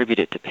just attribute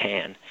it to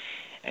Pan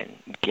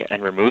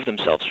and remove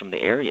themselves from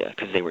the area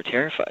because they were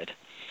terrified.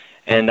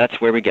 And that's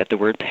where we get the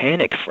word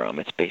panic from.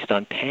 It's based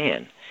on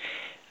Pan.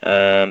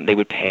 They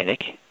would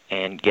panic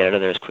and get out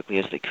of there as quickly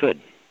as they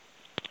could.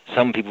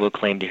 Some people would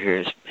claim to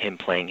hear him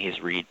playing his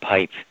reed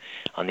pipe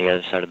on the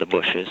other side of the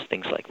bushes,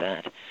 things like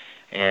that.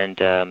 And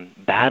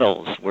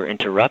battles were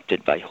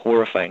interrupted by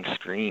horrifying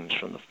screams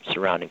from the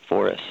surrounding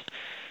forest.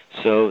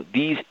 So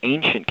these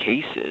ancient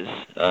cases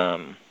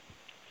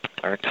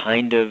are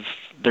kind of,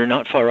 they're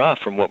not far off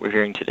from what we're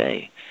hearing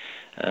today.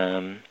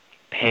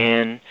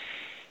 Pan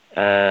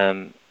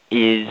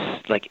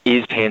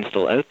is Pan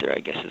still out there, I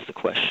guess is the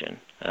question.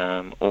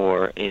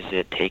 Or is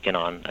it taken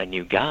on a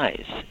new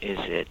guise? Is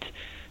it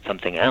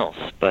something else?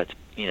 But,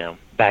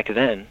 back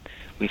then,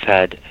 we've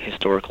had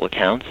historical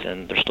accounts,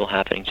 and they're still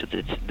happening to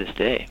this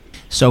day.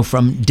 So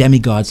from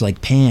demigods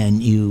like Pan,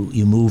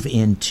 you move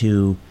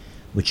into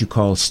what you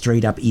call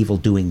straight-up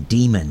evil-doing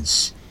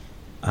demons,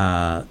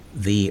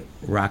 the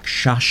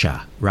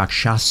Rakshasa.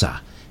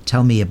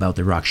 Tell me about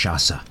the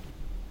Rakshasa.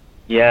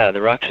 Yeah,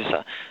 the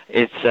Rakshasa.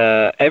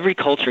 It's every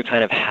culture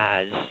kind of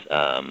has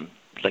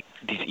like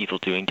these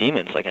evil-doing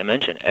demons. Like I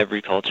mentioned,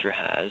 every culture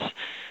has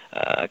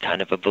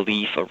kind of a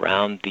belief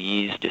around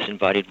these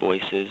disembodied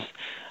voices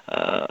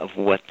of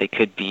what they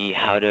could be,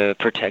 how to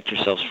protect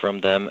yourselves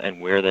from them, and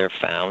where they're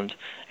found,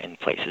 and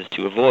places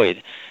to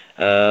avoid.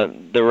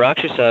 The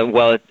Rakshasa,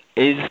 while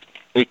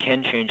it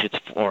can change its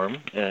form,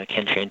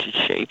 can change its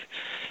shape,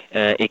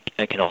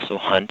 it can also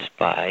hunt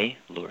by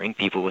luring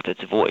people with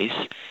its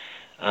voice.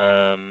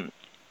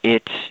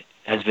 It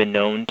has been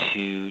known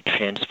to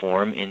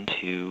transform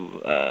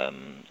into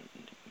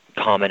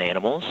common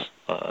animals,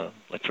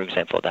 like, for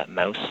example, that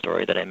mouse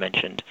story that I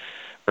mentioned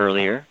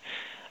earlier.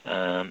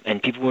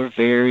 And people were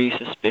very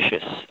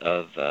suspicious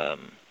of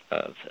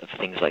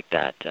things like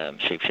that,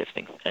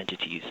 shape-shifting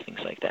entities, things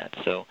like that.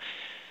 So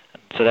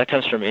that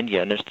comes from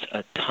India, and there's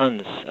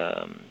tons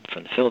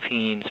from the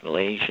Philippines,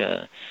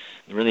 Malaysia.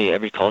 Really,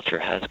 every culture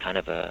has kind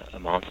of a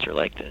monster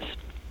like this.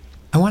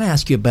 I want to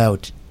ask you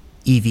about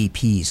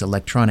EVPs,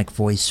 electronic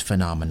voice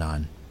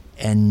phenomenon,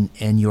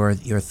 and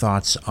your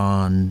thoughts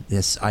on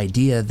this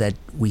idea that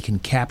we can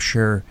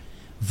capture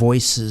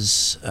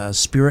voices,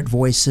 spirit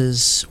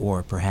voices,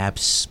 or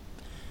perhaps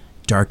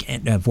dark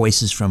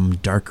voices from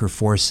darker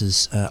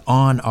forces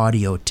on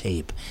audio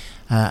tape.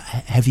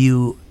 Have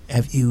you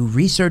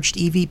researched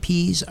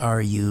EVPs?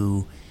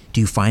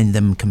 Do you find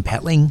them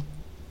compelling?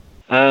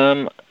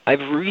 I've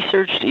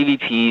researched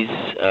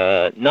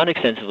EVPs, not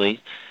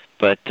extensively,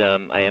 but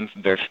I am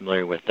very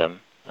familiar with them.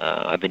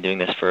 I've been doing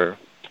this for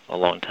a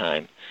long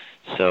time.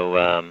 So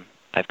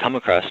I've come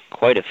across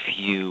quite a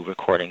few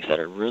recordings that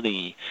are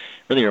really,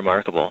 really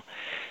remarkable.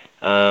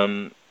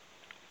 The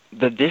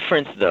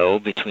difference, though,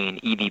 between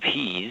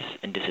EVPs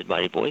and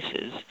disembodied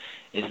voices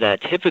is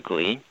that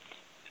typically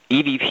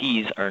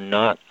EVPs are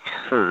not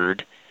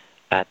heard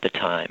at the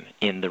time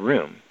in the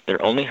room.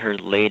 They're only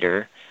heard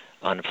later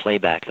on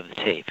playback of the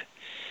tape.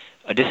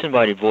 A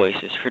disembodied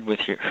voice is heard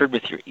with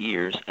your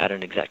ears at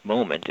an exact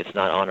moment. It's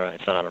not on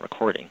a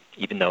recording,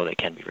 even though they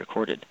can be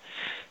recorded.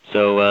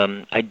 So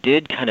I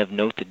did kind of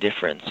note the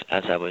difference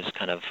as I was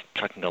kind of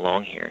trucking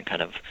along here and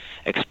kind of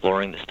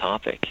exploring this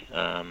topic.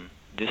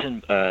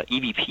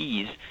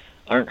 EVPs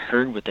aren't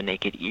heard with the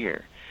naked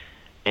ear,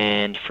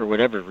 and for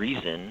whatever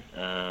reason,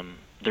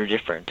 they're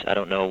different. I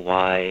don't know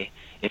why,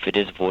 if it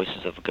is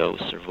voices of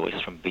ghosts or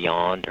voices from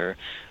beyond or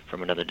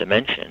from another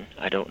dimension,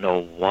 I don't know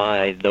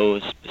why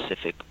those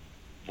specific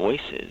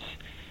voices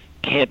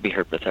can't be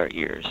heard with our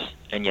ears,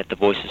 and yet the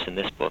voices in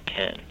this book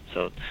can.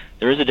 So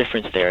there is a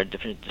difference there,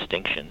 different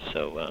distinctions,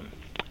 so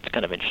it's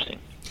kind of interesting.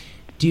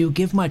 Do you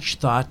give much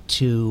thought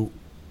to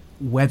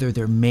whether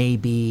there may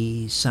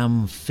be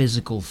some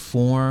physical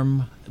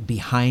form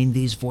behind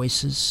these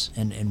voices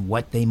and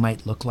what they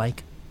might look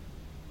like?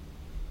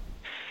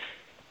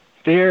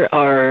 There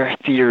are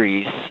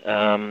theories.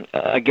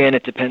 Again,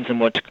 it depends on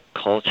what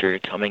culture you're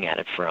coming at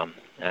it from.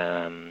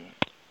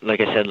 Like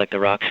I said, like the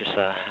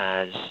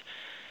Rakshasa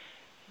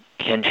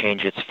can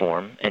change its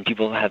form, and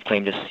people have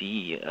claimed to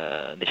see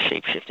the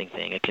shape-shifting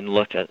thing. It can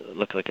look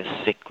like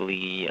a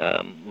sickly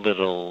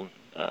little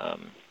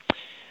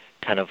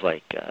kind of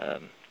like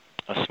a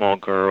small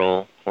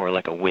girl or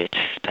like a witch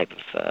type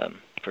of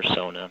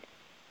persona,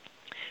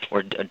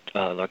 or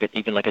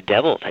even like a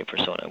devil type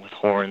persona with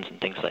horns and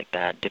things like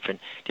that.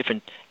 Different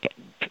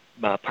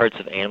parts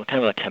of animal, kind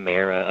of like a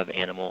chimera of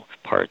animal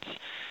parts.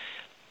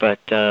 But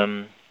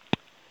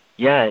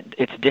yeah,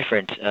 it's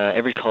different.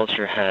 Every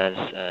culture has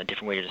a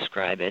different way to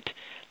describe it.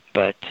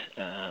 But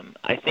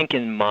I think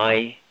in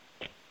my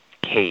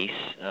case,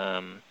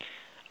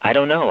 I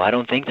don't know. I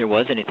don't think there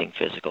was anything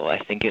physical. I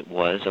think it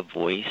was a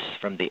voice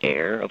from the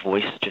air, a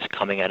voice just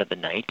coming out of the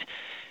night,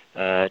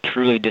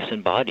 truly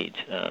disembodied.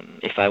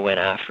 If I went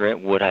after it,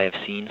 would I have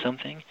seen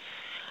something?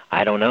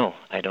 I don't know.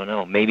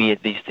 Maybe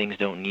these things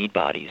don't need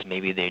bodies.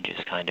 Maybe they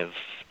just kind of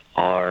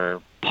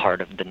are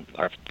part of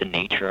the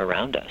nature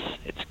around us.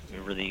 It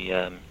really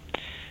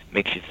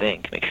makes you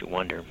think, makes you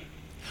wonder.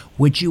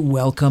 Would you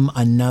welcome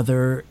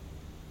another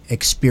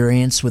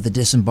experience with a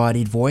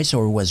disembodied voice,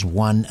 or was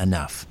one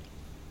enough?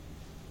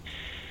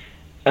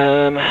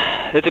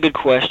 That's a good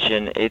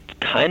question. It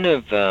kind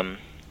of, the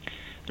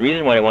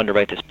reason why I wanted to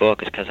write this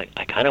book is because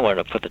I kind of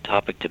wanted to put the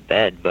topic to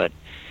bed, but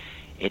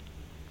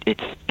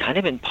it's kind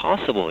of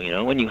impossible,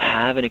 when you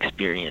have an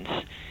experience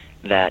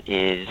that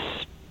is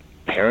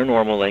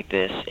paranormal like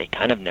this, it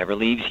kind of never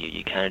leaves you.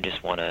 You kind of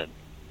just want it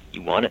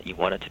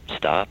to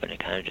stop, and it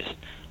kind of just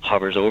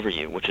hovers over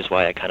you, which is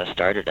why I kind of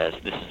started as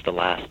this is the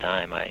last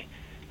time I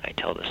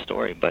tell this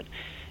story. But,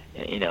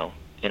 in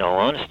all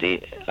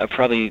honesty, I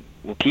probably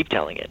will keep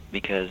telling it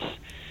because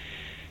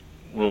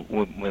we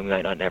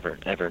might not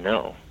ever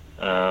know.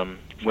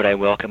 Would I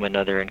welcome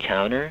another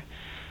encounter?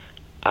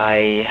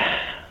 I've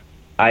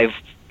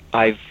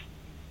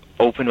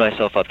opened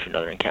myself up to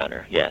another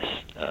encounter. Yes,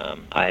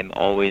 I'm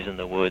always in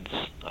the woods.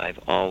 I'm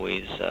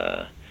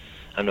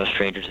no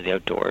stranger to the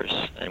outdoors,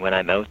 and when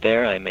I'm out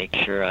there, I make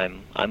sure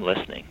I'm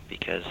listening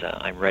because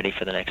I'm ready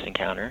for the next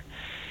encounter.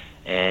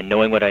 And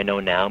knowing what I know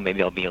now,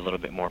 maybe I'll be a little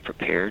bit more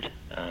prepared.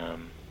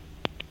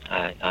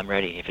 I'm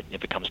ready if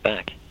it comes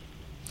back.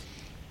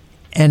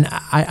 And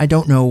I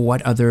don't know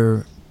what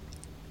other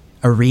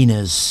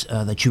arenas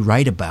that you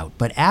write about,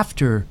 but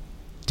after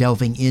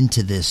delving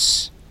into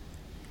this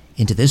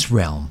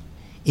realm,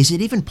 is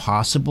it even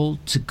possible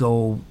to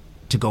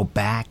go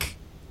back,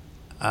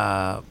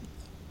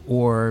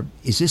 or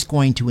is this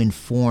going to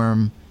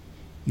inform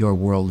your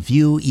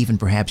worldview, even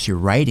perhaps your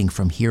writing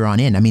from here on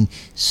in? I mean,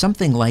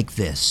 something like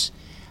this,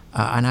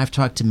 and I've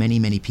talked to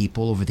many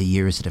people over the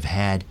years that have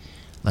had,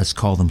 let's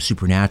call them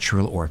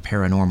supernatural or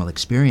paranormal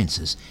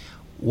experiences.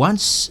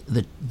 Once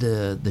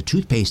the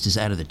toothpaste is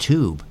out of the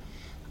tube,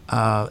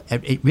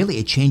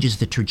 it changes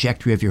the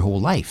trajectory of your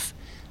whole life.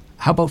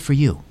 How about for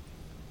you?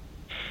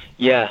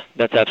 Yeah,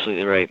 that's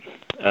absolutely right.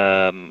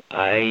 I'm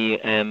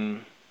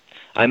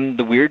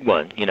the weird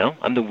one,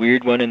 I'm the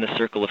weird one in the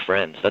circle of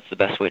friends. That's the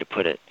best way to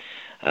put it.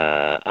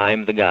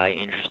 I'm the guy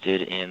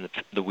interested in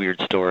the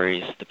weird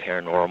stories, the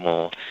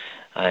paranormal.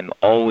 I'm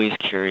always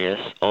curious,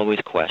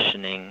 always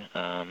questioning,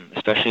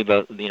 especially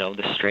about,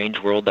 the strange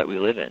world that we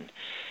live in.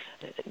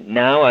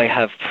 Now I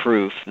have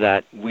proof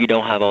that we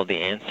don't have all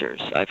the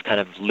answers. I've kind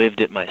of lived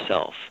it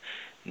myself.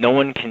 No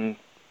one can,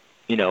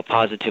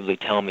 positively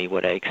tell me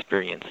what I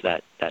experienced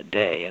that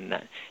day. And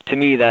that, to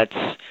me, that's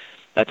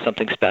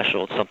something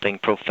special. It's something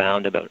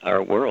profound about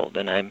our world.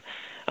 And I'm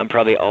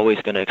probably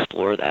always going to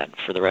explore that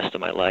for the rest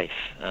of my life.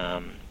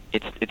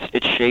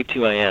 It's shaped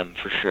who I am,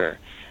 for sure.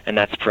 And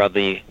that's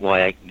probably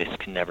why this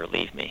can never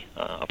leave me.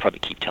 I'll probably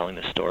keep telling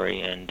this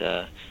story and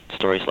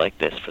stories like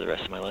this for the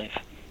rest of my life.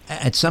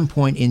 At some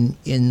point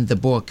in the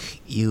book,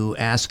 you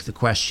ask the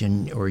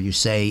question, or you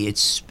say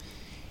it's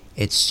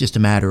just a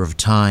matter of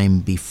time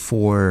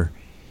before,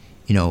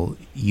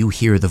 you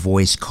hear the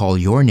voice call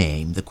your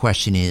name. The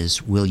question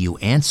is, will you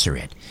answer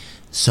it?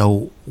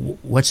 So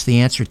what's the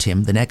answer,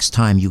 Tim? The next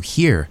time you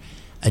hear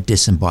a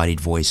disembodied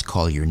voice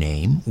call your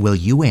name, will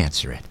you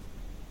answer it?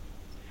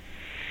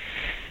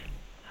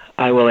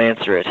 I will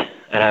answer it,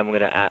 and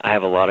I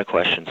have a lot of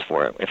questions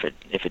for it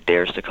if it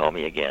dares to call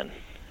me again.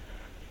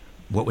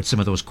 What would some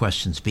of those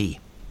questions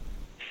be?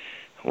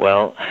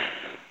 Well,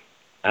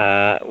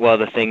 Well,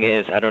 the thing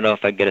is, I don't know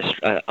if I get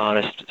an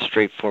honest,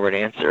 straightforward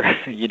answer.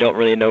 You don't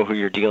really know who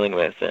you're dealing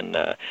with, and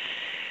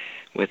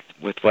with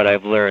what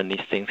I've learned,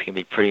 these things can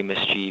be pretty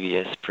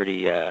mischievous,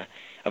 pretty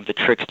of the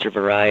trickster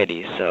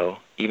variety. So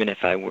even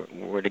if I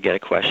were to get a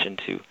question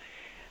to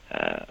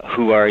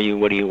who are you,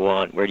 what do you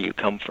want, where do you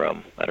come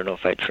from, I don't know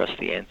if I'd trust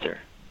the answer.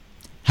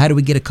 How do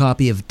we get a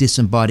copy of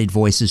Disembodied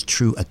Voices,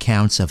 True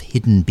Accounts of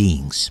Hidden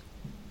Beings?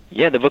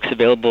 Yeah, the book's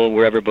available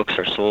wherever books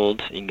are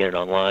sold. You can get it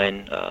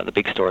online. The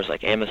big stores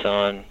like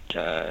Amazon,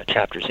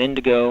 Chapters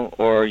Indigo,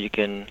 or you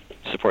can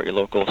support your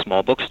local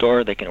small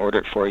bookstore. They can order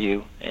it for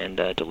you and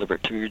deliver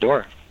it to your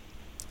door.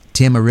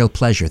 Tim, a real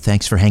pleasure.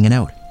 Thanks for hanging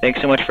out. Thanks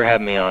so much for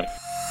having me on.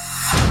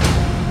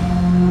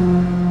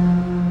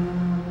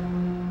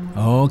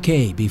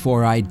 Okay,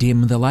 before I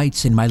dim the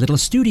lights in my little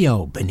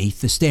studio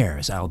beneath the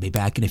stairs, I'll be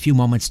back in a few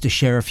moments to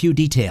share a few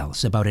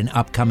details about an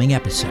upcoming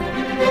episode.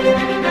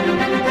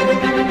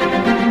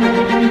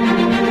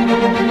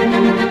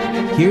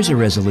 Here's a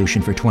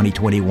resolution for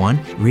 2021.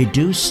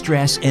 Reduce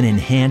stress and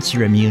enhance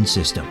your immune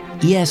system.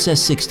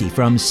 ESS 60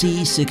 from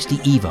C60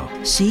 Evo.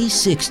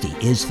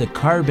 C60 is the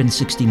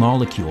carbon-60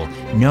 molecule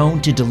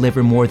known to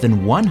deliver more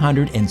than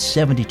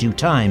 172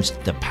 times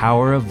the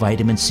power of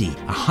vitamin C.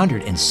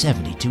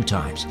 172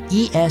 times.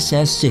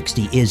 ESS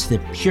 60 is the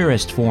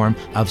purest form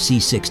of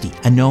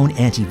C60, a known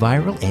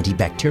antiviral,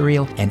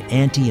 antibacterial, and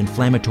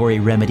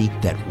anti-inflammatory remedy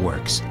that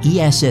works.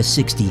 ESS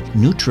 60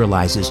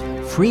 neutralizes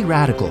free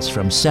radicals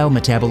from cell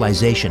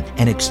metabolization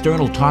and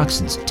external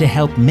toxins to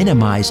help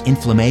minimize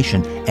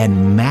inflammation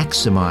and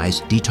maximize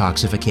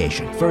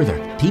detoxification. Further,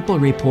 people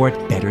report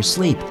better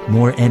sleep,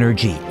 more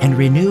energy, and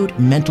renewed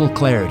mental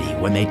clarity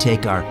when they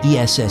take our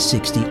ESS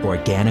 60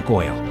 organic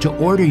oil. To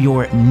order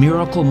your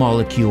miracle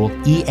molecule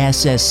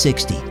ESS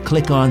 60,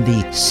 click on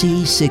the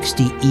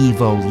C60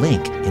 Evo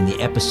link in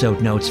the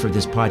episode notes for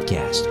this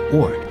podcast,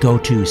 or go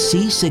to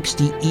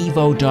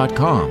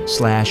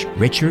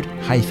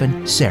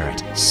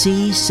c60evo.com/Richard-Syrett.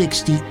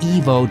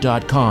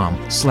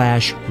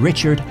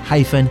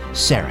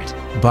 c60evo.com/Richard-Syrett.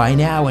 Buy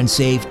now and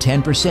save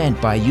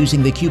 10% by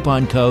using the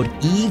coupon code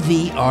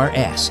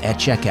EVRS at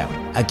checkout.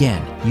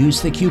 Again,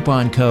 use the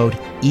coupon code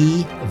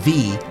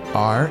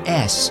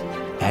EVRS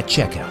at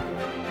checkout.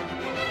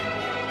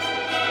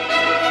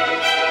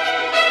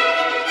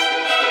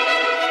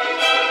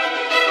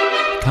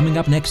 Coming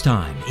up next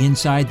time,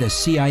 inside the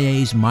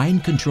CIA's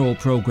mind control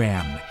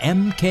program,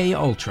 MK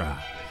Ultra.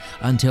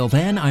 Until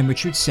then, I'm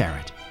Richard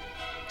Syrett.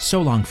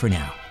 So long for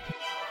now.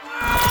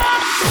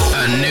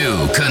 A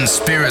new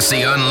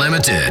Conspiracy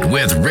Unlimited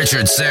with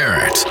Richard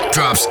Syrett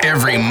drops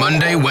every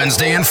Monday,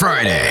 Wednesday, and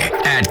Friday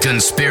at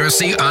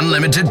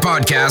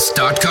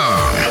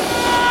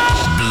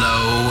conspiracyunlimitedpodcast.com.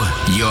 Blow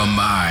your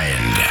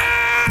mind.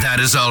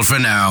 That is all for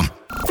now.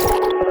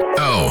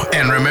 Oh,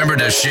 and remember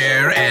to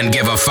share and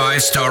give a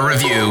 5-star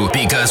review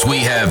because we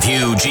have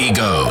huge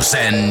egos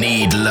and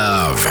need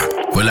love.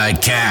 We're like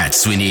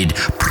cats. We need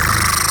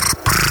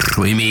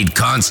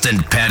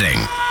constant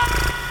petting.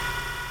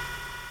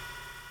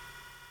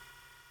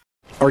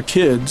 Our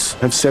kids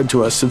have said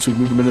to us since we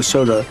moved to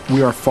Minnesota,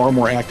 we are far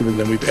more active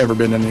than we've ever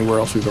been anywhere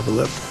else we've ever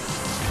lived.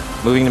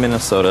 Moving to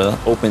Minnesota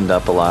opened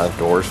up a lot of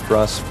doors for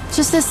us.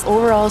 Just this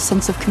overall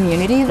sense of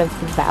community, the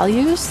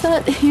values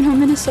that,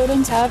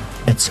 Minnesotans have.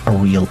 It's a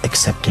real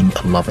accepting,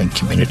 loving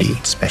community,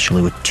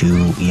 especially with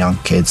 2 young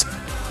kids.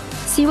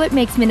 See what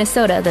makes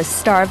Minnesota the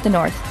star of the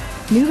North.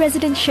 New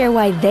residents share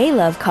why they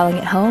love calling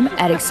it home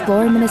at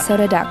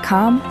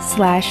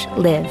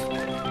exploreminnesota.com/live.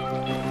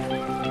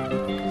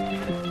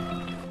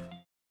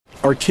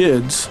 Our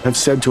kids have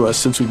said to us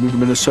since we moved to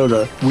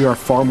Minnesota, we are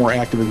far more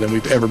active than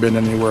we've ever been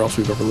anywhere else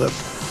we've ever lived.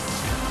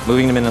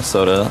 Moving to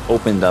Minnesota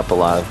opened up a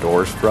lot of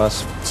doors for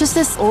us. Just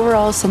this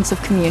overall sense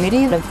of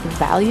community, the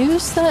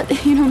values that,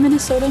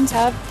 Minnesotans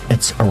have.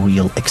 It's a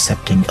real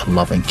accepting,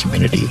 loving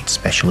community,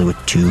 especially with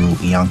 2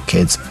 young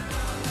kids.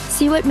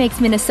 See what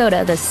makes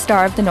Minnesota the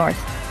star of the North.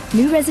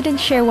 New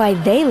residents share why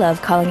they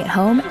love calling it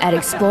home at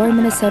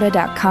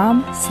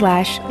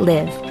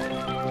exploreminnesota.com/live.